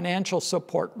got the financial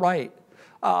support right,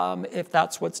 if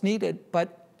that's what's needed,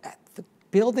 but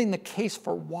building the case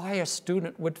for why a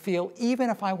student would feel,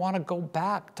 even if I want to go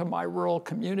back to my rural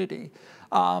community,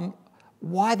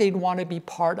 why they'd want to be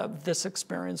part of this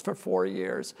experience for 4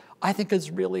 years, I think is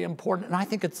really important. And I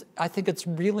think it's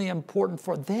really important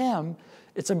for them.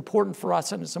 It's important for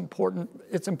us, and it's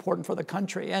important for the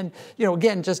country. And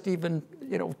again, just even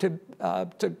to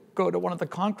go to one of the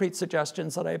concrete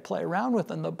suggestions that I play around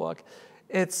with in the book,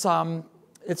 it's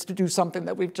to do something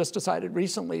that we've just decided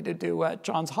recently to do at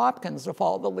Johns Hopkins, to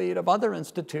follow the lead of other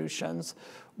institutions,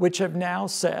 which have now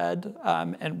said,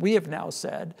 and we have now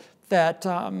said, that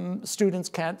students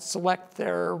can't select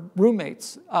their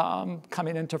roommates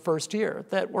coming into first year,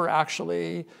 that we're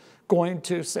actually going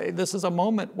to say this is a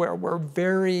moment where we're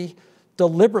very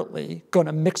deliberately going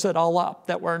to mix it all up,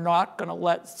 that we're not going to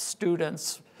let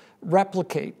students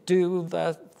replicate, do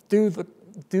the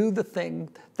thing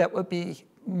that would be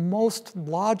most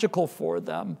logical for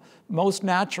them, most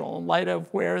natural in light of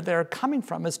where they're coming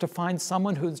from, is to find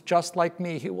someone who's just like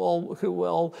me, who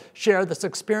will share this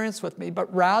experience with me.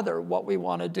 But rather, what we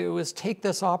want to do is take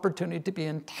this opportunity to be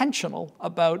intentional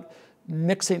about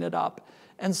mixing it up.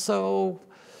 And so,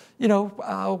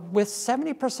 with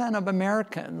 70% of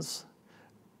Americans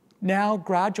now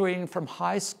graduating from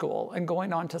high school and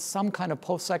going on to some kind of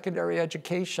post-secondary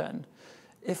education,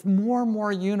 if more and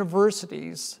more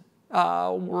universities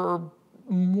were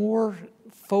more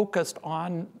focused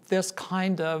on this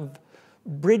kind of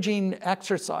bridging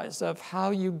exercise of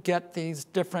how you get these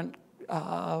different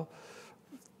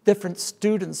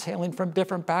students hailing from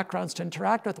different backgrounds to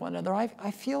interact with one another,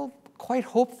 I feel quite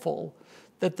hopeful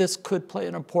that this could play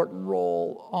an important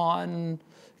role on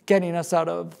getting us out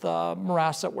of the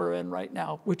morass that we're in right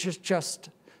now, which is just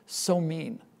so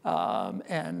mean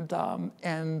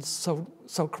and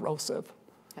so corrosive.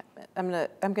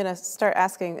 I'm gonna start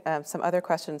asking some other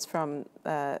questions from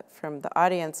the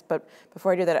audience, but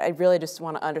before I do that, I really just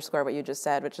want to underscore what you just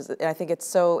said, which is, I think it's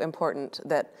so important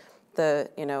that there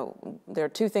are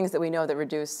two things that we know that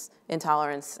reduce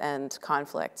intolerance and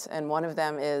conflict, and one of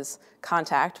them is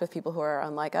contact with people who are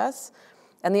unlike us,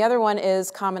 and the other one is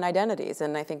common identities.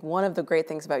 And I think one of the great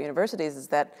things about universities is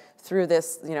that through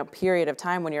this period of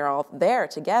time when you're all there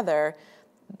together,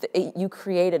 you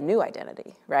create a new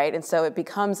identity, right? And so it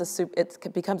becomes a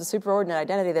superordinate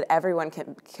identity that everyone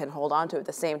can hold on to at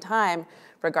the same time,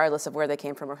 regardless of where they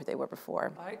came from or who they were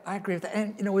before. I agree with that.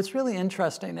 And what's really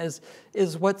interesting is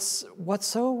what's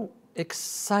so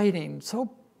exciting, so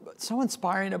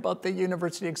inspiring about the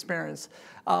university experience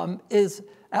is,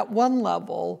 at one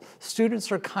level, students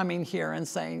are coming here and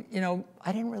saying,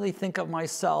 I didn't really think of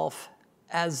myself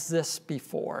as this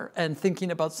before, and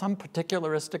thinking about some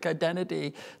particularistic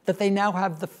identity that they now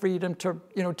have the freedom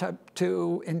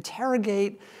to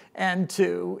interrogate and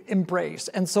to embrace.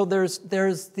 And so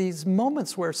there's these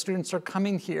moments where students are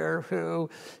coming here who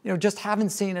just haven't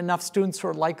seen enough students who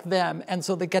are like them, and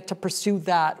so they get to pursue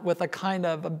that with a kind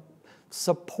of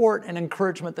support and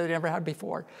encouragement that they never had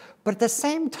before. But at the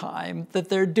same time that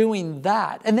they're doing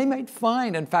that, and they might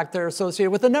find, in fact, they're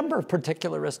associated with a number of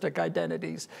particularistic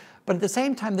identities, but at the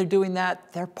same time they're doing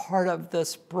that, they're part of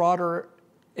this broader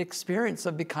experience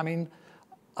of becoming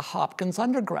a Hopkins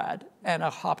undergrad and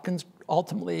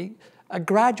ultimately a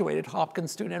graduated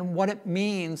Hopkins student, and what it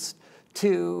means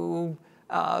to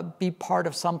be part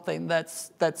of something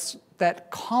that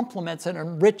complements and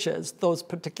enriches those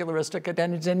particularistic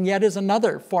identities, and yet is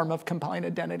another form of compelling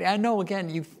identity. I know, again,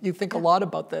 you think a lot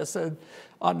about this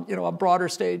on a broader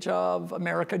stage of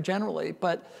America generally,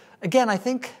 but again, I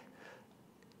think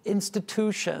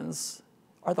institutions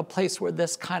are the place where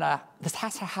this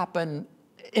has to happen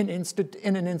in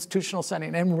an institutional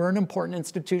setting, and we're an important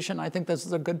institution. I think this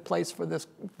is a good place for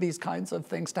these kinds of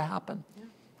things to happen.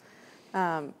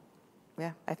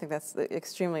 Yeah, I think that's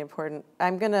extremely important.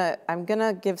 I'm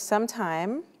gonna give some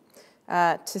time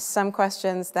to some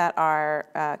questions that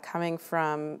are coming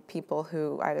from people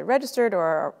who either registered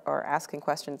or are asking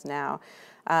questions now.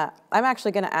 I'm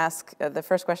actually going to ask the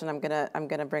first question I'm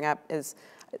going to bring up is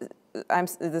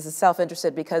this is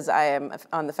self-interested because I am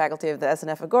on the faculty of the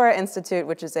SNF Agora Institute,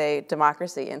 which is a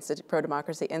democracy institute,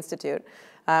 pro-democracy institute.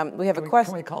 We have a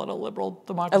question. Can we call it a liberal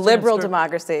democracy? A liberal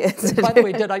democracy institute. By the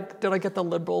way, did I get the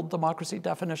liberal democracy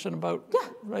definition about? Yeah.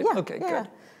 Right. Yeah, okay. Yeah. Good.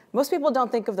 Most people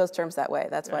don't think of those terms that way.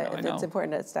 That's why it's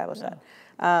important to establish that.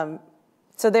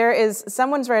 So there is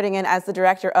someone's writing in as the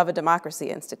director of a democracy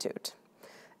institute,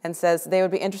 and says they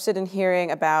would be interested in hearing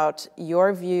about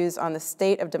your views on the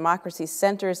state of democracy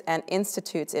centers and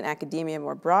institutes in academia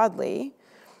more broadly,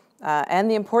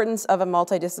 and the importance of a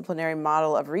multidisciplinary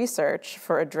model of research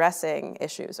for addressing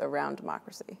issues around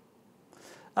democracy.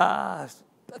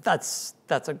 That's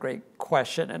a great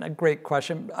question, and a great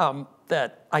question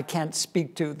that I can't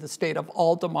speak to the state of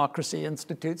all democracy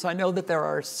institutes. I know that there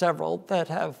are several that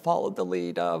have followed the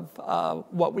lead of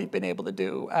what we've been able to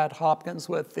do at Hopkins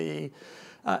with the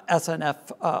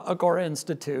SNF Agora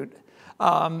Institute,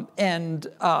 and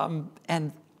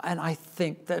I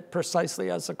think that precisely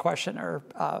as the questioner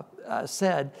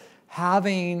said,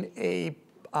 having a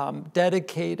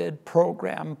dedicated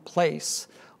program place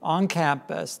on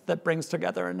campus that brings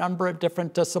together a number of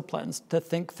different disciplines to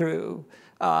think through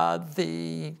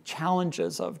the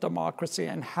challenges of democracy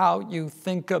and how you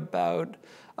think about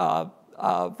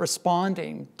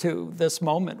responding to this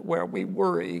moment where we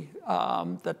worry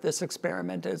that this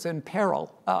experiment is in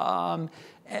peril,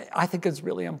 I think is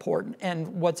really important. And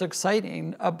what's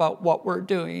exciting about what we're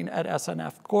doing at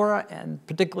SNF Agora, and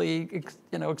particularly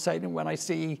exciting when I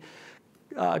see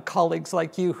colleagues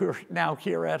like you who are now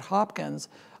here at Hopkins,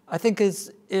 I think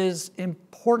is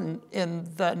important in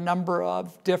the number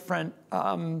of different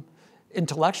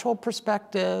intellectual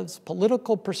perspectives,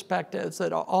 political perspectives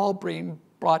that are all being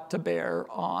brought to bear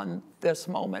on this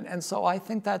moment. And so I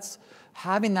think that's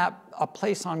having a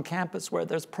place on campus where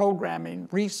there's programming,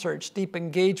 research, deep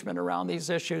engagement around these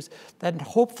issues that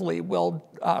hopefully will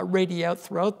radiate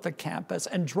throughout the campus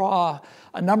and draw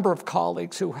a number of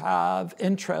colleagues who have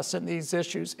interest in these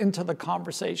issues into the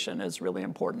conversation is really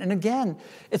important. And again,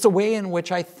 it's a way in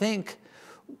which I think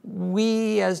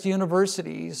we as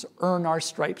universities earn our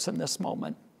stripes in this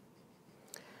moment.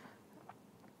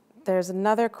 There's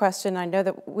another question. I know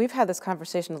that we've had this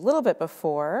conversation a little bit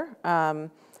before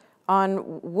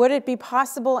on would it be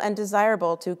possible and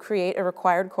desirable to create a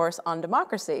required course on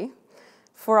democracy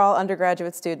for all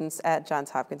undergraduate students at Johns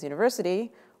Hopkins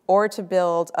University, or to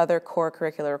build other core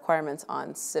curricular requirements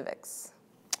on civics?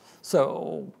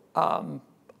 So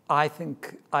I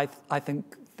think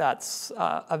that's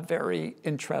a very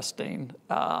interesting,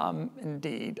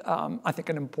 indeed, I think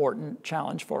an important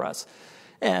challenge for us.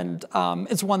 And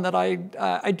it's one that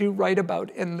I do write about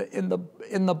in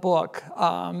the book.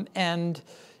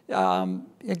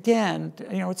 Again,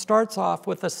 it starts off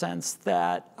with a sense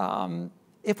that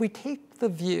if we take the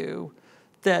view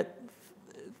that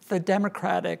the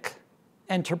democratic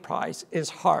enterprise is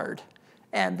hard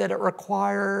and that it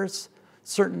requires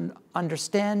certain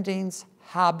understandings,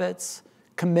 habits,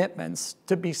 commitments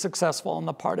to be successful on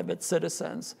the part of its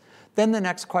citizens, then the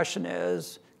next question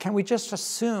is, can we just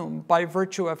assume, by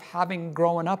virtue of having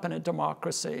grown up in a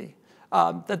democracy,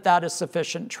 that is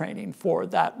sufficient training for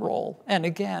that role? And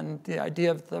again, the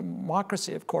idea of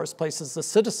democracy, of course, places the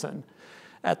citizen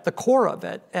at the core of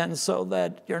it, and so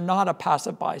that you're not a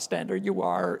passive bystander, you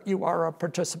are a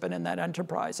participant in that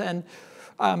enterprise. And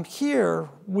here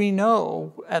we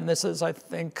know, and this is, I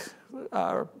think,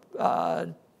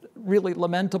 really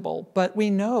lamentable, but we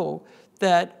know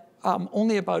that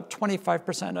only about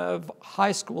 25% of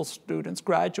high school students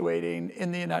graduating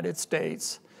in the United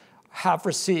States have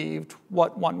received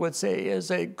what one would say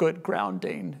is a good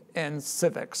grounding in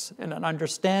civics, in an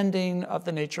understanding of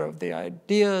the nature of the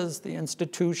ideas, the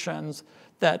institutions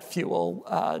that fuel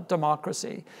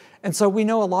democracy. And so we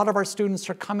know a lot of our students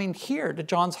are coming here to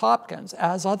Johns Hopkins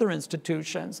as other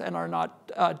institutions and are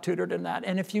not tutored in that.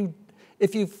 And if you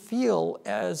feel,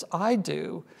 as I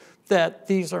do, that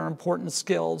these are important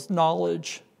skills,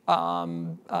 knowledge,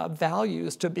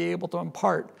 values to be able to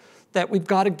impart, that we've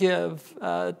got to give,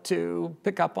 to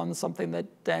pick up on something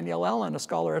that Danielle Allen, a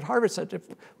scholar at Harvard, said,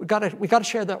 we got to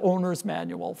share the owner's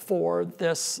manual for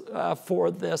this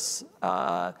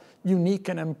unique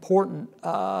and important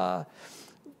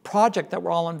project that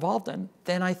we're all involved in,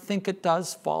 then I think it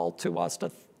does fall to us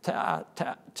to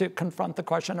confront the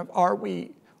question of are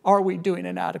we doing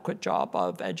an adequate job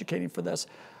of educating for this?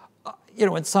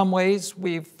 In some ways,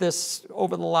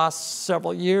 over the last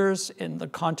several years, in the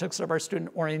context of our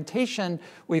student orientation,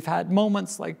 we've had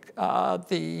moments like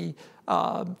the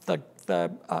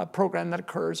program that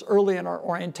occurs early in our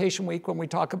orientation week when we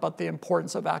talk about the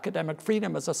importance of academic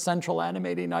freedom as a central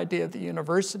animating idea of the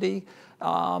university.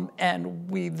 And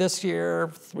we, this year,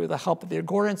 through the help of the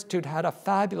Agora Institute, had a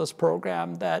fabulous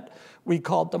program that we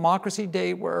called Democracy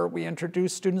Day, where we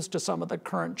introduced students to some of the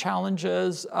current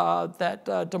challenges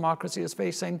that democracy is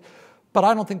facing. But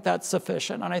I don't think that's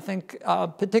sufficient. And I think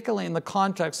particularly in the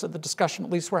context of the discussion,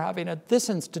 at least we're having at this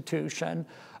institution,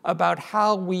 about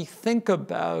how we think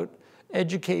about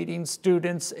educating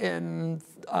students in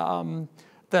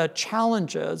the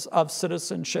challenges of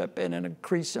citizenship in an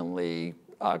increasingly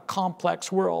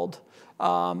complex world.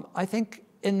 I think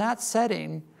in that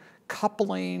setting,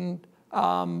 coupling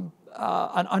an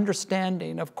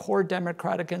understanding of core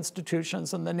democratic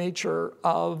institutions and the nature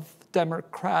of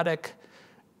democratic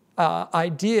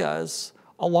ideas,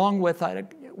 along with a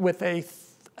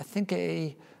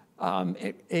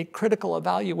critical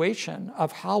evaluation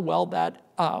of how well that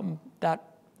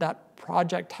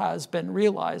project has been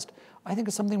realized, I think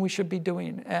is something we should be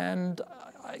doing. And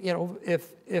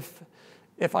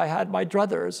if I had my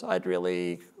druthers, I'd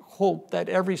really hope that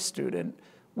every student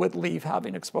would leave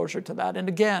having exposure to that. And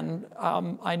again,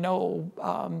 I know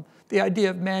the idea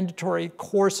of mandatory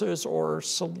courses or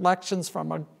selections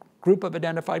from a group of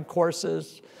identified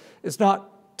courses is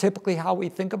not typically how we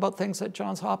think about things at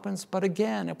Johns Hopkins. But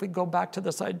again, if we go back to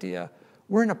this idea,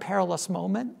 we're in a perilous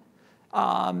moment,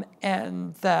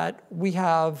 and that we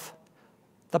have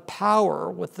the power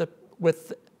with the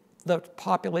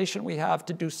population we have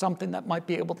to do something that might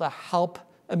be able to help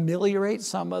ameliorate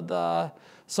some of the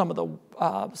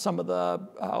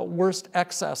worst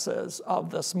excesses of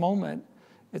this moment.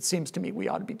 It seems to me we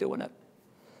ought to be doing it.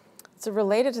 So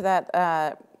related to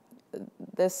that,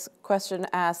 this question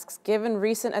asks, given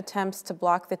recent attempts to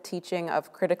block the teaching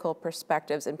of critical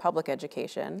perspectives in public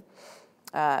education,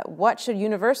 what should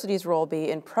universities' role be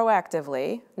in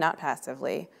proactively, not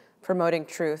passively, promoting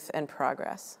truth and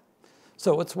progress?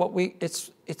 So it's what we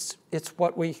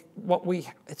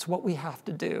have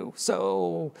to do.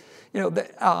 So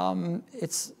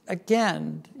it's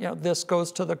again, this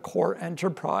goes to the core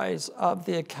enterprise of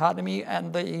the academy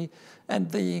and the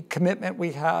commitment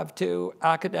we have to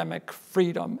academic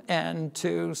freedom and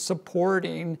to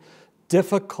supporting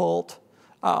difficult,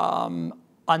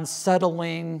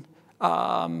 unsettling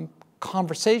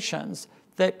conversations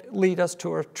that lead us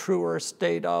to a truer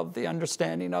state of the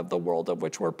understanding of the world of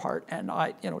which we're part. And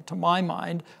to my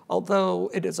mind, although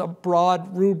it is a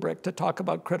broad rubric to talk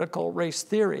about critical race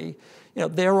theory,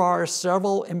 there are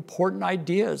several important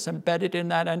ideas embedded in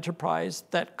that enterprise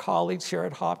that colleagues here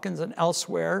at Hopkins and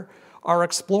elsewhere are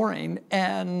exploring,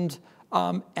 and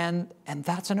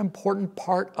that's an important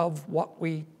part of what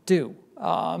we do,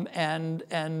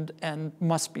 and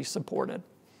must be supported.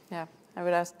 Yeah, I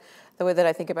would ask. The way that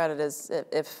I think about it is,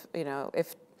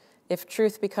 if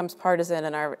truth becomes partisan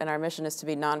and our mission is to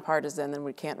be nonpartisan, then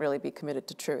we can't really be committed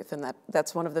to truth, and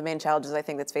that's one of the main challenges I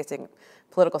think that's facing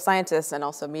political scientists and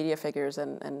also media figures,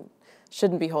 and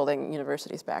shouldn't be holding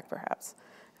universities back, perhaps.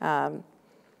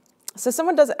 So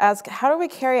someone does ask, how do we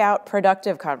carry out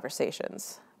productive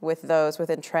conversations with those with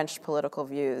entrenched political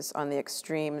views on the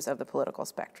extremes of the political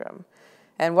spectrum?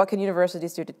 And what can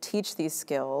universities do to teach these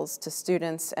skills to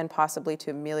students and possibly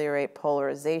to ameliorate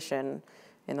polarization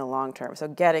in the long term? So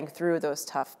getting through those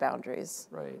tough boundaries.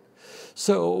 Right.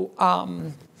 So,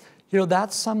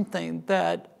 that's something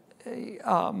that,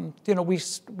 we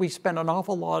spend an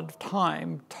awful lot of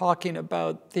time talking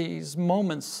about these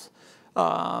moments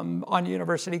on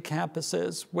university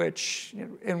campuses,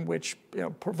 in which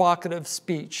provocative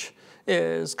speech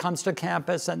comes to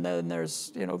campus, and then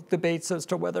there's debates as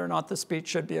to whether or not the speech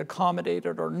should be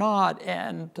accommodated or not,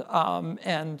 and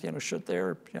should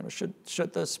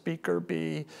the speaker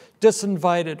be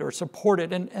disinvited or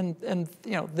supported, and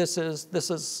this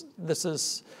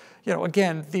is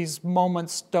again, these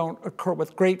moments don't occur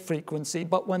with great frequency,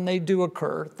 but when they do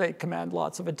occur, they command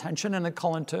lots of attention, and they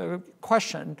call into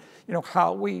question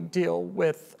how we deal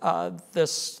with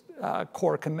this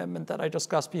core commitment that I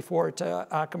discussed before to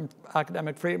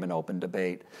academic freedom and open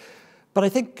debate. But I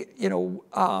think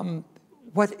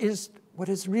what is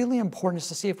really important is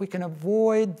to see if we can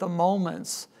avoid the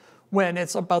moments when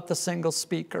it's about the single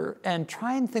speaker, and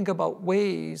try and think about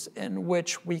ways in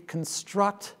which we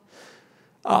construct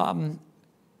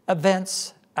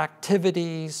events,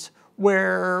 activities,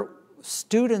 where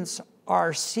students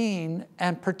are seeing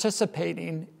and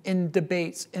participating in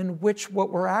debates in which what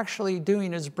we're actually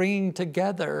doing is bringing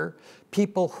together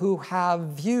people who have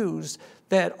views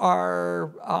that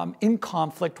are in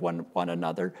conflict with one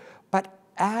another. But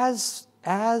as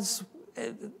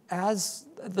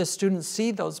the students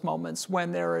see those moments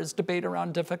when there is debate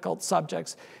around difficult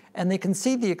subjects, and they can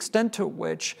see the extent to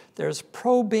which there's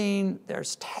probing,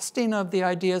 there's testing of the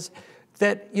ideas,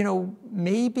 that, you know,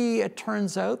 maybe it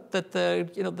turns out that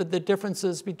the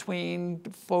differences between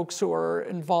folks who are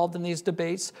involved in these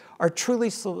debates are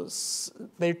truly,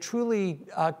 they're truly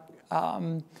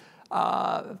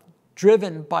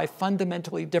driven by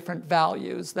fundamentally different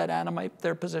values that animate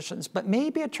their positions. But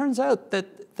maybe it turns out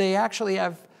that they actually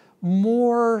have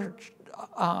more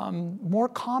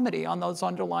comedy on those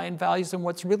underlying values, and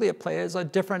what's really at play is a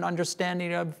different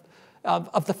understanding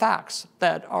of the facts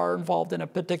that are involved in a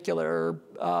particular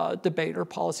debate or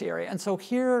policy area. And so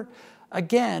here,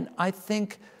 again, I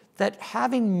think that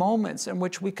having moments in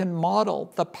which we can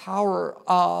model the power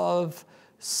of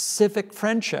civic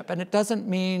friendship, and it doesn't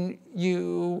mean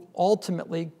you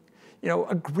ultimately, you know,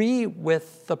 agree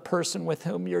with the person with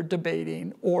whom you're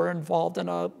debating or involved in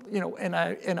a, you know, in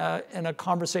a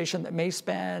conversation that may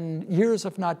span years,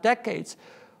 if not decades.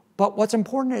 But what's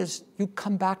important is you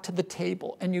come back to the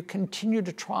table and you continue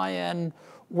to try and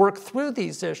work through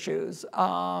these issues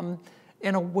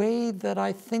in a way that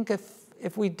I think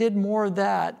if we did more of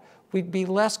that, we'd be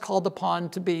less called upon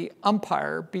to be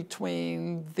umpire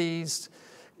between these,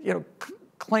 you know,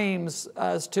 claims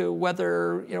as to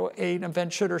whether, you know, an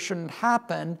event should or shouldn't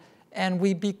happen, and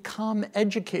we become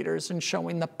educators in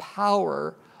showing the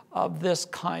power of this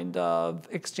kind of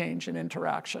exchange and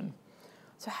interaction.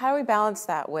 So how do we balance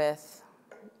that with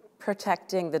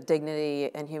protecting the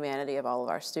dignity and humanity of all of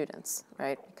our students,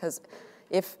 right? Because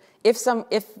if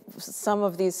some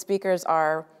of these speakers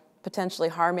are potentially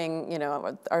harming, you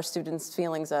know, our students'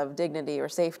 feelings of dignity or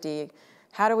safety,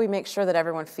 how do we make sure that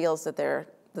everyone feels that they're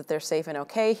safe and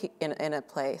okay in a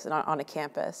place and on a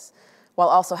campus, while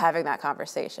also having that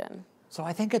conversation? So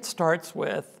I think it starts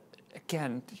with,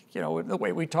 again, you know, the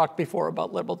way we talked before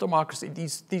about liberal democracy.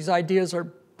 These ideas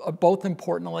are both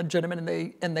important and legitimate,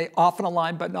 and they often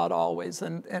align, but not always.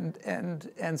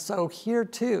 And so here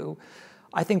too,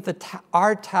 I think that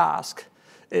our task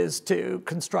is to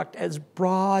construct as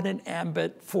broad an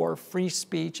ambit for free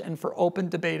speech and for open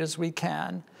debate as we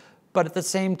can, but at the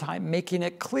same time making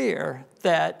it clear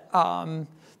that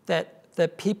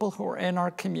that people who are in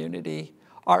our community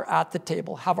are at the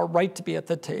table, have a right to be at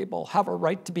the table, have a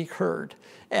right to be heard,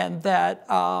 and that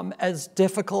as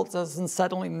difficult as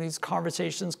unsettling these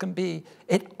conversations can be,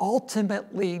 it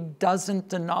ultimately doesn't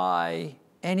deny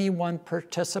any one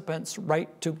participant's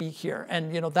right to be here.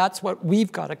 And, you know, that's what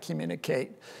we've got to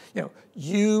communicate. You know,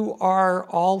 you are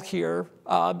all here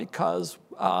because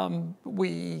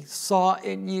we saw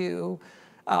in you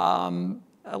a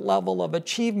level of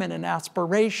achievement and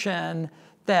aspiration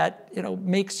that, you know,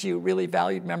 makes you really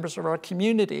valued members of our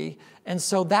community, and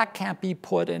so that can't be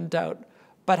put in doubt.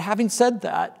 But having said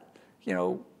that, you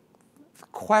know,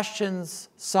 questions,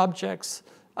 subjects,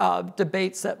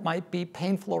 debates that might be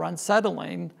painful or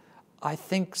unsettling, I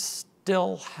think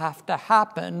still have to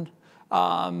happen.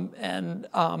 But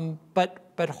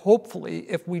hopefully,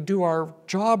 if we do our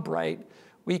job right,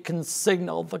 we can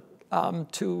signal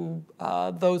to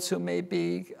those who may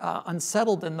be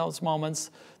unsettled in those moments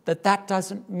that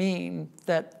doesn't mean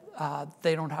that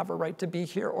they don't have a right to be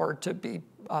here or to be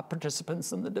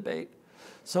participants in the debate.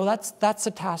 So that's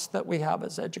a task that we have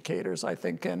as educators, I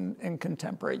think, in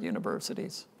contemporary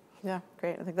universities. Yeah,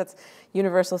 great. I think that's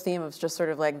universal theme of just sort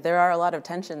of like, there are a lot of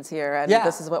tensions here, and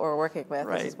this is what we're working with,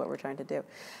 this is what we're trying to do.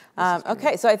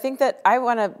 Okay, so I think that I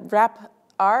want to wrap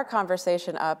our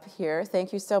conversation up here.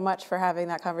 Thank you so much for having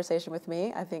that conversation with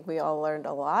me. I think we all learned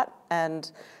a lot,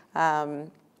 and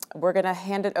we're going to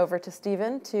hand it over to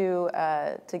Stephen to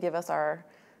give us our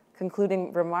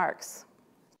concluding remarks.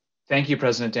 Thank you,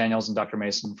 President Daniels and Dr.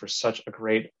 Mason, for such a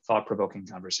great, thought-provoking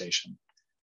conversation.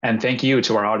 And thank you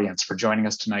to our audience for joining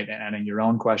us tonight and adding your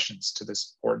own questions to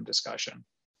this important discussion.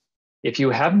 If you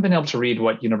haven't been able to read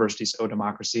What Universities Owe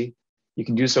Democracy, you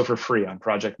can do so for free on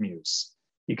Project Muse.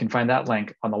 You can find that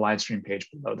link on the live stream page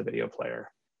below the video player.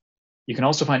 You can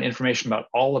also find information about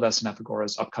all of SNF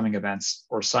Agora's upcoming events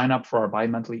or sign up for our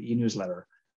bi-monthly e-newsletter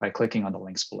by clicking on the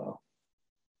links below.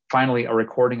 Finally, a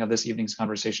recording of this evening's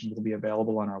conversation will be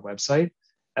available on our website,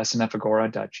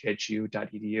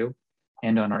 snfagora.ghu.edu,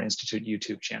 and on our Institute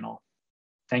YouTube channel.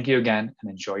 Thank you again,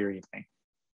 and enjoy your evening.